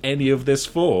fuck was any of this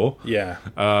for? Yeah.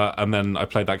 And then I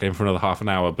played that game for another half an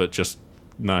hour, but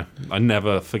no, I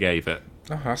never forgave it.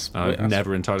 I've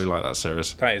never entirely liked that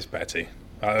series. That is petty.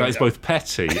 That is both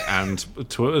petty and,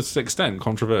 to an extent,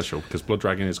 controversial, because Blood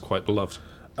Dragon is quite beloved.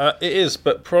 It is,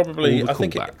 but probably I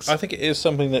think it is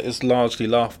something that is largely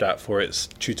laughed at for its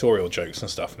tutorial jokes and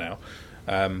stuff now.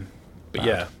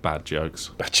 Bad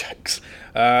jokes.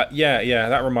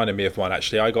 That reminded me of one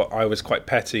actually. I was quite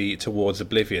petty towards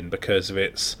Oblivion because of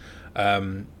its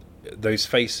those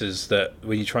faces that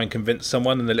when you try and convince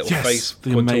someone and the little face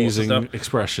the contours amazing and stuff.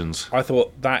 expressions. I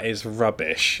thought that is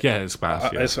rubbish. Yeah, it's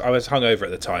bad. I was hungover at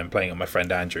the time playing on my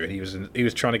friend Andrew, and he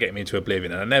was trying to get me into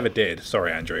Oblivion, and I never did.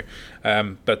 Sorry, Andrew.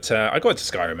 But I got into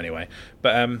Skyrim anyway.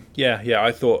 But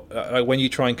I thought when you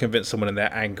try and convince someone and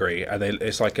they're angry, and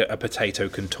it's like a potato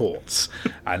contorts,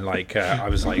 and like I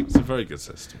was like, it's a very good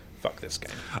system. Fuck this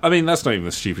game. I mean, that's not even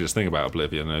the stupidest thing about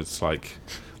Oblivion. It's like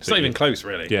it's not even close,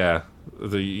 really. Yeah,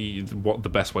 the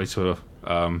best way to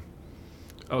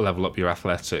level up your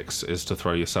athletics is to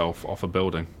throw yourself off a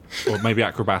building, or maybe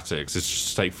acrobatics is just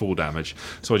to take full damage.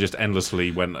 So I just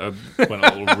endlessly went a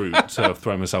little route to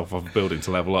throw myself off a building to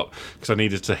level up, because I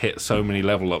needed to hit so many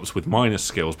level ups with minor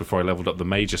skills before I leveled up the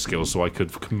major skills, so I could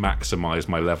maximise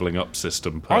my leveling up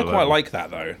system per level. Quite like that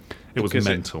though. It was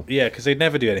mental. Because they'd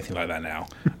never do anything like that now,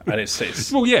 and it's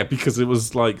well, yeah, because it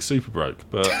was like super broke.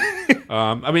 But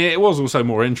I mean, it was also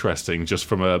more interesting just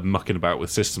from a mucking about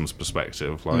with systems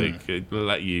perspective. Like it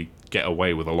let you get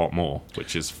away with a lot more,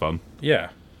 which is fun. Yeah,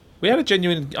 we had a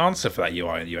genuine answer for that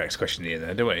UI and UX question in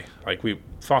there, didn't we? Like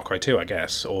Far Cry 2, I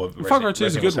guess, or Far Cry 2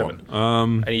 is a good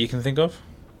one. Any you can think of?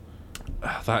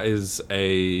 That is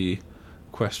a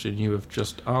question you have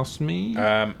just asked me.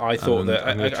 I thought that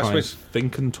I suppose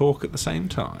think and talk at the same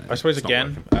time. I suppose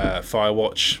again,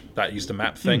 Firewatch that used the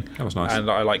map thing. That was nice, and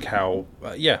I like how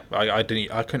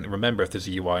I couldn't remember if there's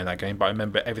a UI in that game, but I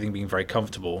remember everything being very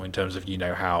comfortable in terms of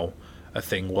how a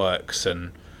thing works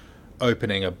and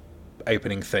opening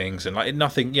things and like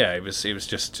nothing. Yeah, it was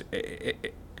just.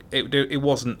 It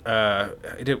wasn't.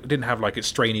 It didn't have like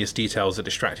extraneous details that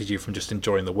distracted you from just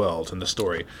enjoying the world and the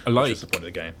story. Which is the point of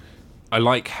the game. I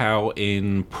like how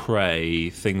in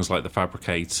Prey things like the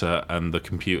fabricator and the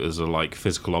computers are like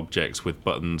physical objects with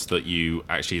buttons that you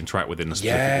actually interact with in a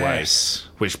specific way.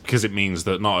 Which, because it means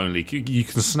that not only you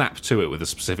can snap to it with a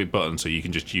specific button, so you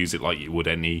can just use it like you would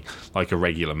any like a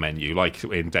regular menu, like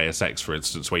in Deus Ex, for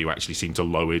instance, where you actually seem to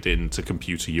load into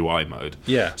computer UI mode.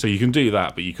 Yeah. So you can do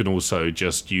that, but you can also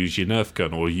just use your Nerf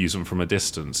gun or use them from a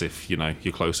distance if you're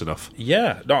close enough.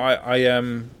 Yeah. No, I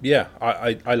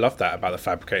love that about the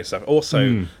fabricator stuff.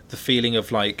 Also, the feeling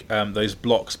of like those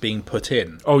blocks being put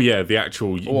in. Oh yeah,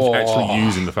 actually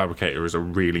using the fabricator is a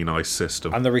really nice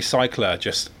system. And the recycler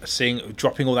just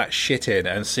dropping all that shit in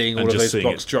and seeing all of those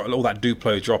blocks drop, all that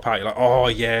Duplo drop out. You're like, oh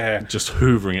yeah, just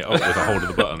hoovering it up with a hold of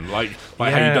the button, like how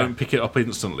you don't pick it up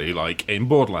instantly. Like in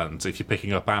Borderlands, if you're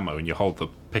picking up ammo and you hold the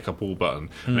pick up all button,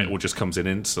 it all just comes in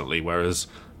instantly. Whereas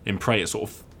in Prey, it sort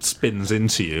of spins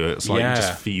into you. It's like it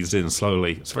just feeds in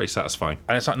slowly. It's very satisfying.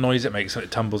 And it's that noise it makes when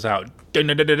it tumbles out.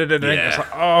 It's like,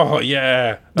 oh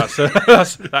yeah,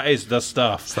 that is the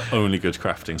stuff. It's the only good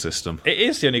crafting system. It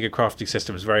is the only good crafting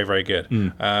system. It's very, very good.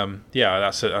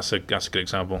 That's a good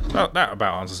example. That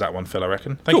about answers that one, Phil, I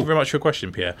reckon. Thank you very much for your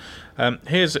question, Pierre.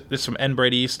 Here's this from N.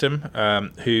 Brady Easton,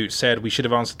 who said we should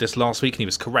have answered this last week, and he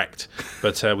was correct,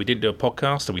 but we didn't do a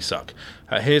podcast, and we suck.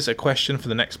 Here's a question for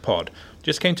the next pod.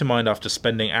 Just came to mind after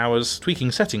spending hours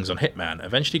tweaking settings on Hitman,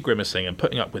 eventually grimacing and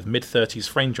putting up with mid-30s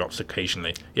frame drops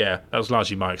occasionally. Yeah, that was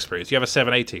largely my experience. You have a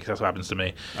 780, because that's what happens to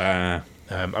me.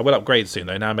 I will upgrade soon,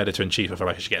 though. Now I'm editor-in-chief, I feel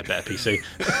like I should get a better PC.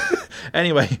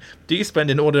 Anyway, do you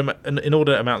spend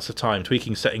inordinate amounts of time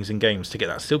tweaking settings in games to get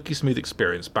that silky smooth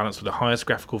experience balanced with the highest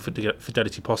graphical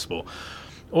fidelity possible?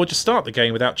 Or just start the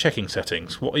game without checking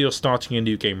settings? What are your starting a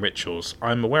new game rituals?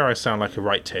 I'm aware I sound like a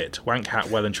right tit. Wank hat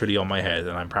well and truly on my head,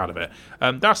 and I'm proud of it.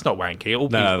 That's not wanky. All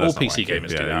PC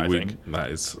gamers do that, I think.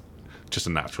 That is just a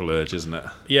natural urge, isn't it?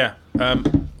 Yeah.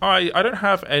 I don't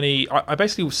have any... I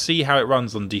basically will see how it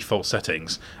runs on default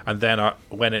settings, and then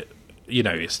when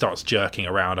it starts jerking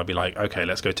around, I'll be like, okay,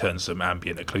 let's go turn some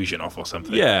ambient occlusion off or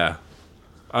something. Yeah.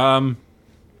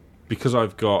 Because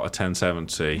I've got a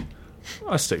 1070...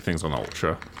 I stick things on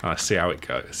Ultra and I see how it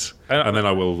goes, and then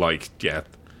I will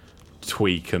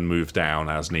tweak and move down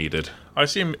as needed. I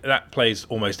assume that plays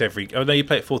almost every. Oh no, you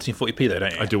play at 1440p though,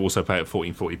 don't you? I do also play at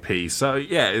 1440p. So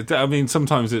yeah, I mean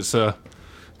sometimes it's a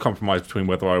compromise between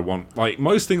whether I want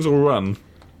most things will run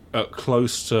at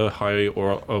close to high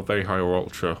or very high or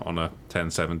Ultra on a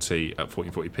 1070 at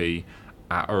 1440p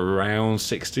at around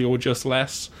 60 or just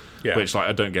less. Yeah. Which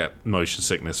I don't get motion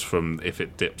sickness from if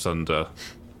it dips under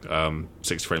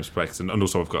 60 frames per second, and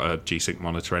also I've got a G-Sync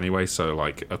monitor anyway,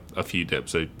 so a few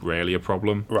dips are rarely a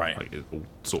problem. Right. It all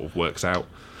sort of works out.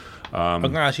 I'm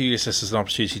glad you use this as an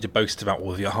opportunity to boast about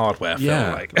all of your hardware.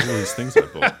 Yeah, like. all these things I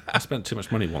bought. I spent too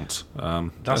much money once.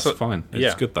 That's fine.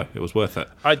 It's good though. It was worth it.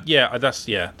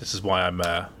 This is why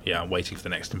I'm waiting for the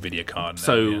next Nvidia card.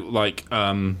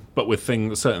 But with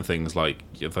certain things, like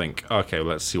you think, okay, well,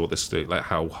 let's see what this do, like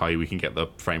how high we can get the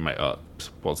frame rate up.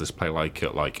 What does this play like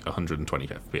at like 120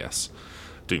 FPS?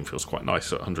 Doom feels quite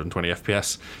nice at 120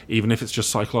 FPS, even if it's just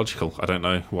psychological. I don't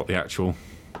know what the actual,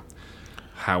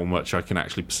 how much I can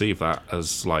actually perceive that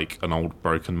as like an old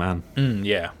broken man.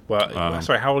 Well,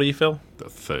 sorry, how old are you, Phil?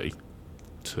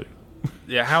 32.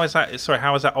 Yeah, how is that? Sorry,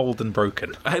 how is that old and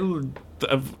broken?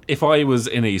 If I was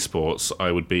in esports,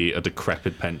 I would be a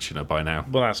decrepit pensioner by now.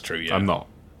 Well, that's true. Yeah, I'm not,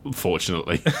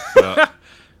 fortunately. But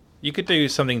you could do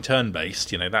something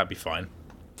turn-based. That'd be fine.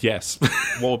 Yes.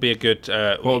 What would be a good?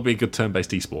 What would be a good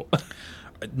turn-based esport?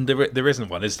 There isn't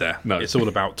one, is there? No. It's all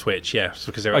about Twitch. Yes,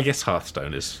 because I guess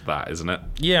Hearthstone is that, isn't it?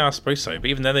 Yeah, I suppose so. But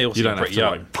even then, they all seem pretty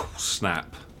young.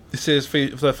 Snap. This is for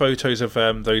the photos of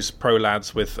those pro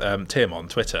lads with Tim on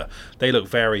Twitter. They look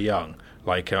very young.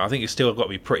 Like I think you've still got to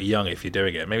be pretty young if you're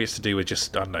doing it. Maybe it's to do with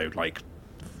just, I don't know, like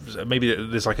maybe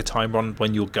there's like a time on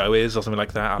when your go is or something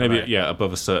like that. I don't know.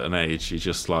 Above a certain age, you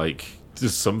just like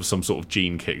just some sort of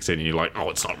gene kicks in and you're like, oh,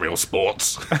 it's not real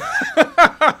sports.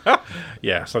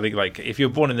 Yeah, so I think like if you're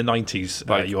born in the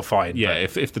 90s, you're fine. Yeah,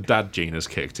 if the dad gene has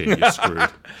kicked in, you're screwed.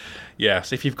 Yeah,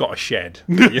 so if you've got a shed,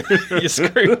 you're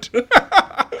screwed.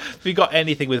 If you've got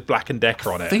anything with Black &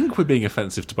 Decker on it. I think we're being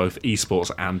offensive to both esports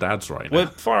and dads right now. We're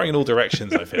firing in all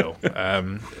directions, I feel.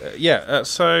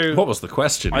 So... What was the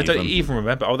question? I don't even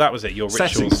remember. Oh, that was it. Your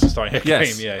rituals starting a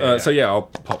yes. game. Yeah. So I'll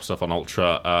pop stuff on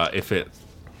Ultra.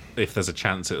 If there's a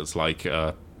chance it's like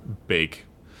a big,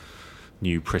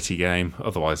 new, pretty game.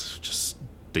 Otherwise, just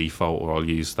default, or I'll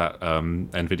use that.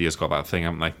 Nvidia's got that thing,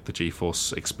 haven't they? The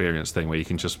GeForce Experience thing where you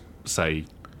can just say,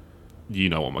 you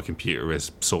know what my computer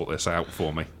is, sort this out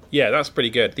for me. Yeah, that's pretty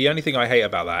good. The only thing I hate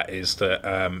about that is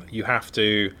that you have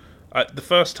to... the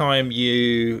first time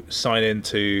you sign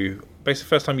into... Basically, the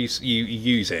first time you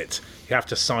use it, you have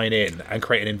to sign in and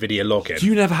create an NVIDIA login.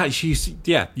 You never had...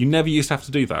 you never used to have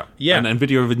to do that. Yeah. And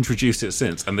NVIDIA have introduced it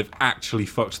since, and they've actually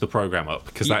fucked the program up,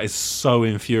 because that is so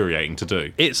infuriating to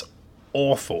do. It's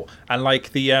awful. And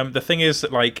like the thing is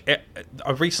that like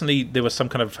recently there was some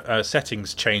kind of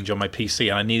settings change on my PC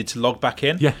and I needed to log back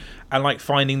in. Yeah. And like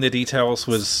finding the details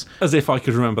was as if I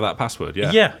could remember that password.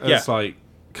 Yeah. It's like,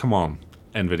 come on,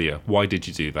 NVIDIA, why did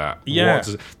you do that? Yeah.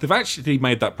 They've actually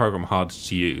made that program hard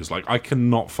to use. Like, I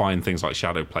cannot find things like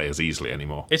Shadow Play as easily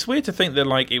anymore. It's weird to think that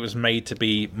like it was made to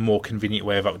be a more convenient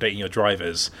way of updating your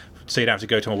drivers, so you'd have to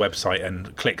go to a website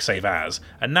and click save as,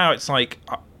 and now it's like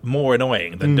more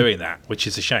annoying than doing that, which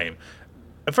is a shame.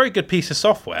 A very good piece of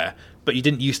software, but you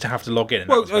didn't used to have to log in. And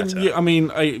that was better. I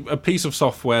mean, a piece of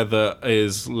software that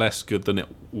is less good than it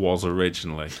was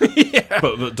originally,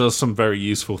 but that does some very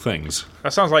useful things.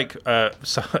 That sounds like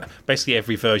basically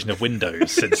every version of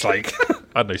Windows since like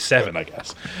I don't know 7, I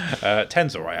guess.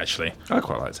 10's all right actually. I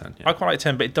quite like 10. Yeah. I quite like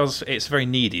 10, but it's very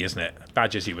needy, isn't it?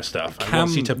 Badgers you with stuff and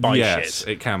wants you to buy shit. Yes,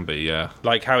 it can be. Yeah.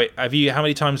 Like how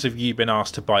many times have you been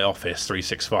asked to buy Office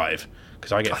 365?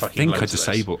 Because I get fucking loads of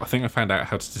those. I think I found out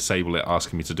how to disable it,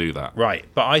 asking me to do that. Right,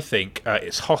 but I think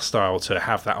it's hostile to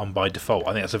have that on by default.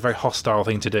 I think that's a very hostile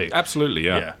thing to do. Absolutely,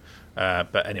 yeah.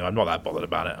 But anyway, I'm not that bothered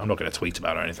about it. I'm not going to tweet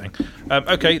about it or anything.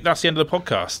 Okay, that's the end of the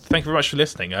podcast. Thank you very much for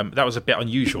listening. That was a bit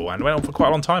unusual and went on for quite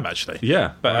a long time, actually.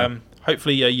 Yeah. But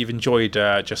hopefully you've enjoyed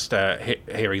just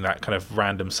hearing that kind of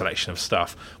random selection of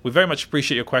stuff. We very much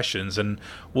appreciate your questions, and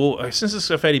we'll, since it's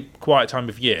a fairly quiet time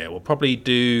of year, we'll probably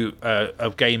do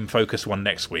a game-focused one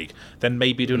next week. Then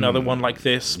maybe do another one like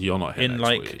this. You're not here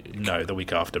next week. No, the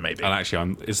week after maybe. And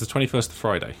actually, it's the 21st of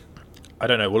Friday. I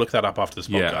don't know. We'll look that up after this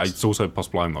podcast. Yeah, it's also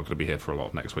possible I'm not going to be here for a lot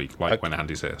of next week, when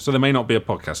Andy's here. So there may not be a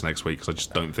podcast next week because I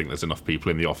just don't think there's enough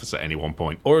people in the office at any one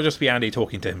point. Or it'll just be Andy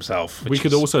talking to himself. We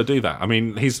could also do that. I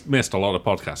mean, he's missed a lot of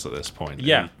podcasts at this point.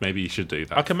 Yeah. Maybe you should do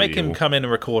that. I can make him come in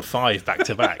and record 5 back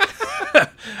to back.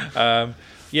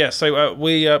 So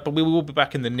but we will be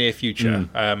back in the near future,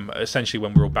 essentially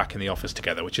when we're all back in the office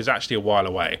together, which is actually a while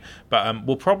away. But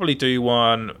we'll probably do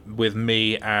one with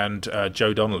me and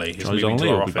Joe Donnelly, who's moving to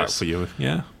our office. Be back for you,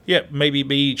 yeah. Yeah, maybe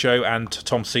me, Joe, and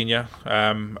Tom Senior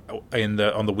on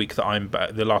the week that I'm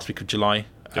the last week of July.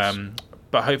 Yes.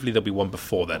 But hopefully there'll be one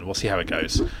before then. We'll see how it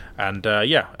goes. And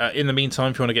in the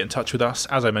meantime, if you want to get in touch with us,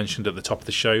 as I mentioned at the top of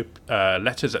the show,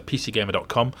 letters at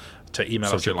pcgamer.com to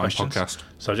email us your questions.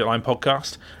 Subject line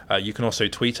podcast. You can also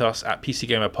tweet us at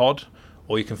PCGamerPod,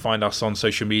 or you can find us on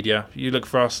social media. You look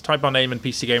for us, type our name and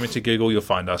PC Gamer into Google, you'll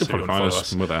find us. You'll probably find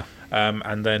us. We're there.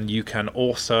 And then you can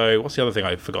also, what's the other thing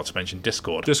I forgot to mention?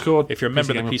 Discord. If you're a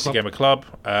member of the PC Gamer Club,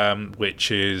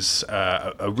 which is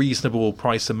a reasonable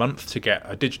price a month to get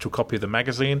a digital copy of the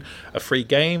magazine, a free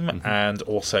game, and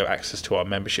also access to our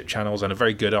membership channels and a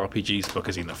very good RPGs book,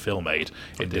 as in the Phil made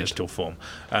in digital form.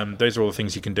 Those are all the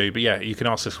things you can do. But yeah, you can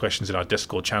ask us questions in our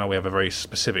Discord channel. We have a very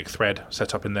specific thread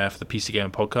set up in there for the PC Gamer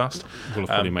podcast. We'll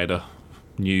have probably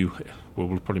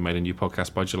made a new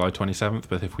podcast by July 27th,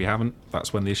 but if we haven't,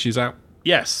 that's when the issue's out.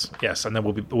 Yes, and then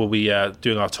we'll be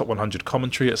doing our top 100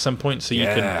 commentary at some point, so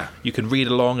you can read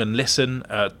along and listen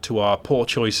to our poor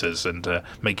choices and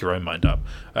make your own mind up.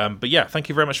 But yeah, thank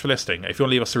you very much for listening. If you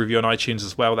want to leave us a review on iTunes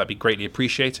as well, that'd be greatly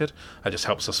appreciated. It just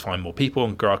helps us find more people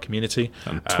and grow our community.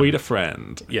 And tweet a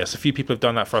friend. Yes, a few people have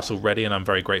done that for us already, and I'm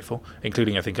very grateful,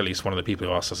 including I think at least one of the people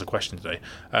who asked us a question today.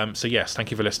 So yes,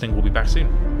 thank you for listening. We'll be back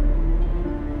soon.